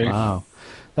 So wow.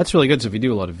 That's really good. So if you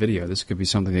do a lot of video, this could be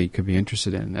something that you could be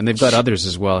interested in. And they've got others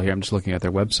as well here. I'm just looking at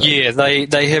their website. Yeah,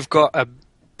 they have got a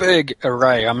big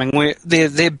array. I mean,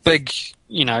 they're big,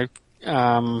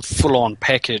 full-on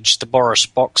package, the Boris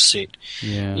box set.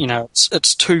 Yeah. It's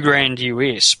 $2,000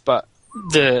 US, but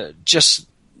the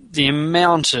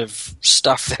amount of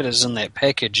stuff that is in that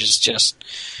package is just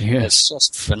it's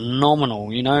just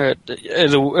phenomenal.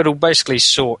 It'll basically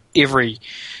sort every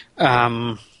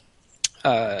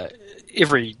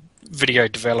video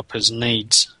developer's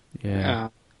needs. Yeah.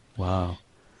 Wow.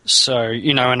 So,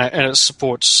 and it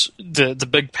supports the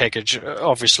big package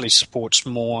obviously supports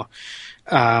more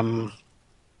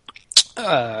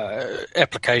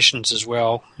applications as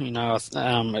well. It nice.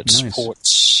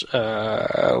 supports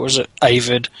was it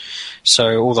Avid,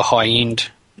 so all the high end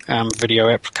video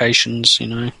applications,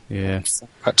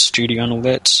 Cut Studio and all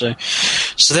that. So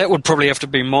that would probably have to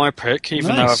be my pick,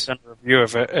 even though I've done a review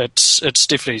of it. It's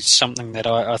definitely something that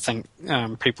I think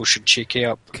people should check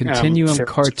out. Continuum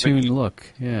Cartoon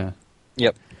Look, yeah.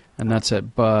 Yep. And that's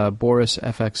at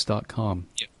borisfx.com.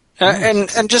 Yep.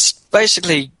 And just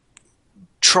basically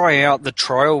try out the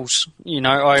trials.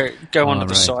 I go onto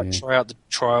the site, try out the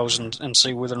trials, and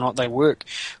see whether or not they work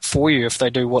for you, if they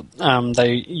do what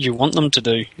you want them to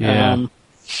do. Yeah.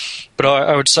 But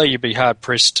I would say you'd be hard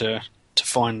pressed to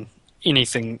find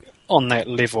anything on that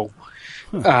level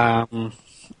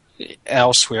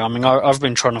elsewhere. I mean, I've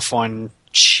been trying to find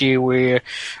shareware,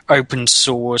 open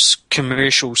source,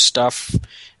 commercial stuff.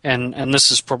 And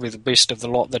this is probably the best of the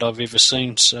lot that I've ever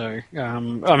seen. So, I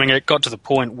mean, it got to the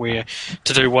point where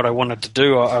to do what I wanted to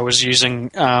do, I was using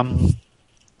Automator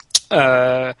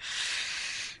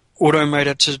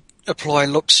to apply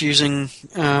looks using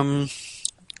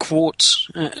Quartz.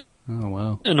 Oh,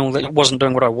 wow. And all that. It wasn't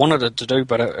doing what I wanted it to do,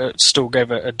 but it still gave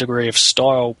it a degree of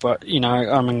style. But,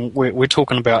 I mean, we're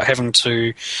talking about having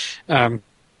to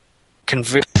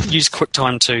use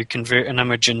QuickTime to convert an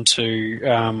image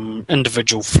into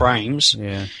individual frames.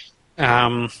 Yeah.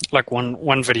 Like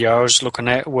one video I was looking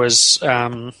at was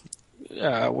I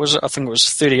think it was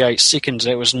 38 seconds.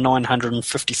 That was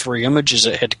 953 images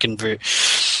it had to convert.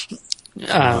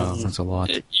 Wow, that's a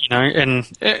lot. And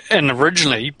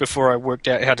originally, before I worked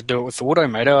out how to do it with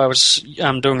Automator, I was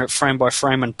doing it frame by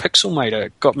frame in Pixelmator.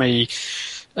 It got me,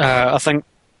 I think,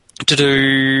 to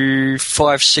do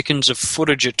 5 seconds of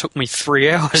footage, it took me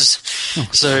 3 hours. Oh,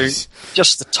 so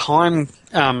just the time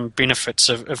benefits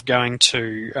of going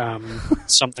to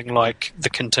something like the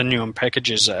Continuum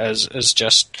packages is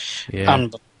just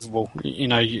unbelievable.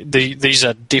 These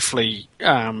are definitely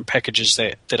packages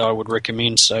that I would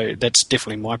recommend. So that's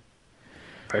definitely my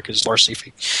package, Boris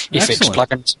FX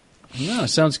plugins. No,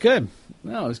 sounds good.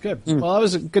 No, it was good. Well, that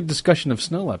was a good discussion of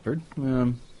Snow Leopard.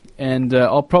 And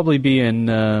I'll probably be in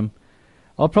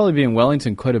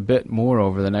Wellington quite a bit more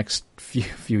over the next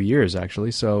few years,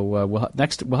 actually. So we'll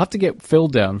have to get Phil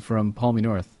down from Palmy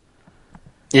North.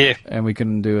 Yeah, and we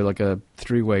can do like a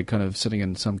 3-way kind of sitting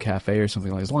in some cafe or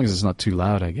something like. As long as it's not too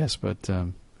loud, I guess. But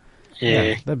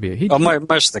yeah, that'd be.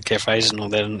 Most of the cafes and all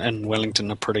that in Wellington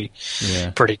are pretty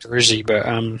cruisy, but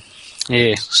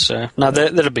yeah. So no,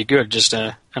 that'd be good. Just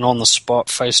an on the spot,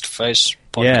 face to face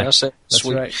podcast. Yeah, that's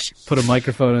right. Put a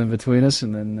microphone in between us,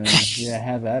 and then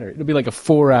have at it. It'll be like a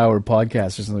 4-hour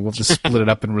podcast or something. We'll have to split it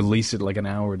up and release it like an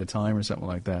hour at a time or something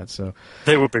like that. So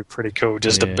that would be pretty cool.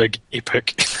 Just a big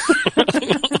epic.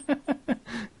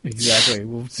 Exactly.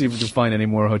 We'll see if we can find any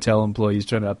more hotel employees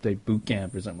trying to update boot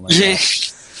camp or something like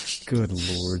that. Good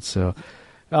Lord. So,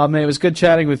 man, it was good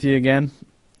chatting with you again.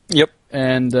 Yep.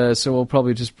 And so we'll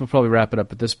probably wrap it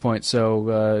up at this point.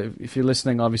 So if you're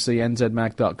listening, obviously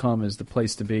nzmac.com is the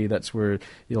place to be. That's where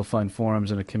you'll find forums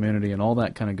and a community and all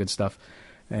that kind of good stuff.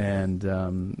 And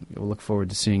we'll look forward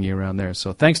to seeing you around there.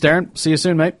 So thanks, Darren. See you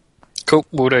soon, mate. Cool.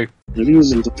 Will do. The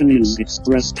views and opinions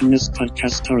expressed in this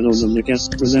podcast are those of the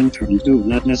guest presenter and do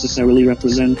not necessarily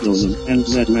represent those of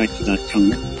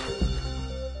nzmac.com.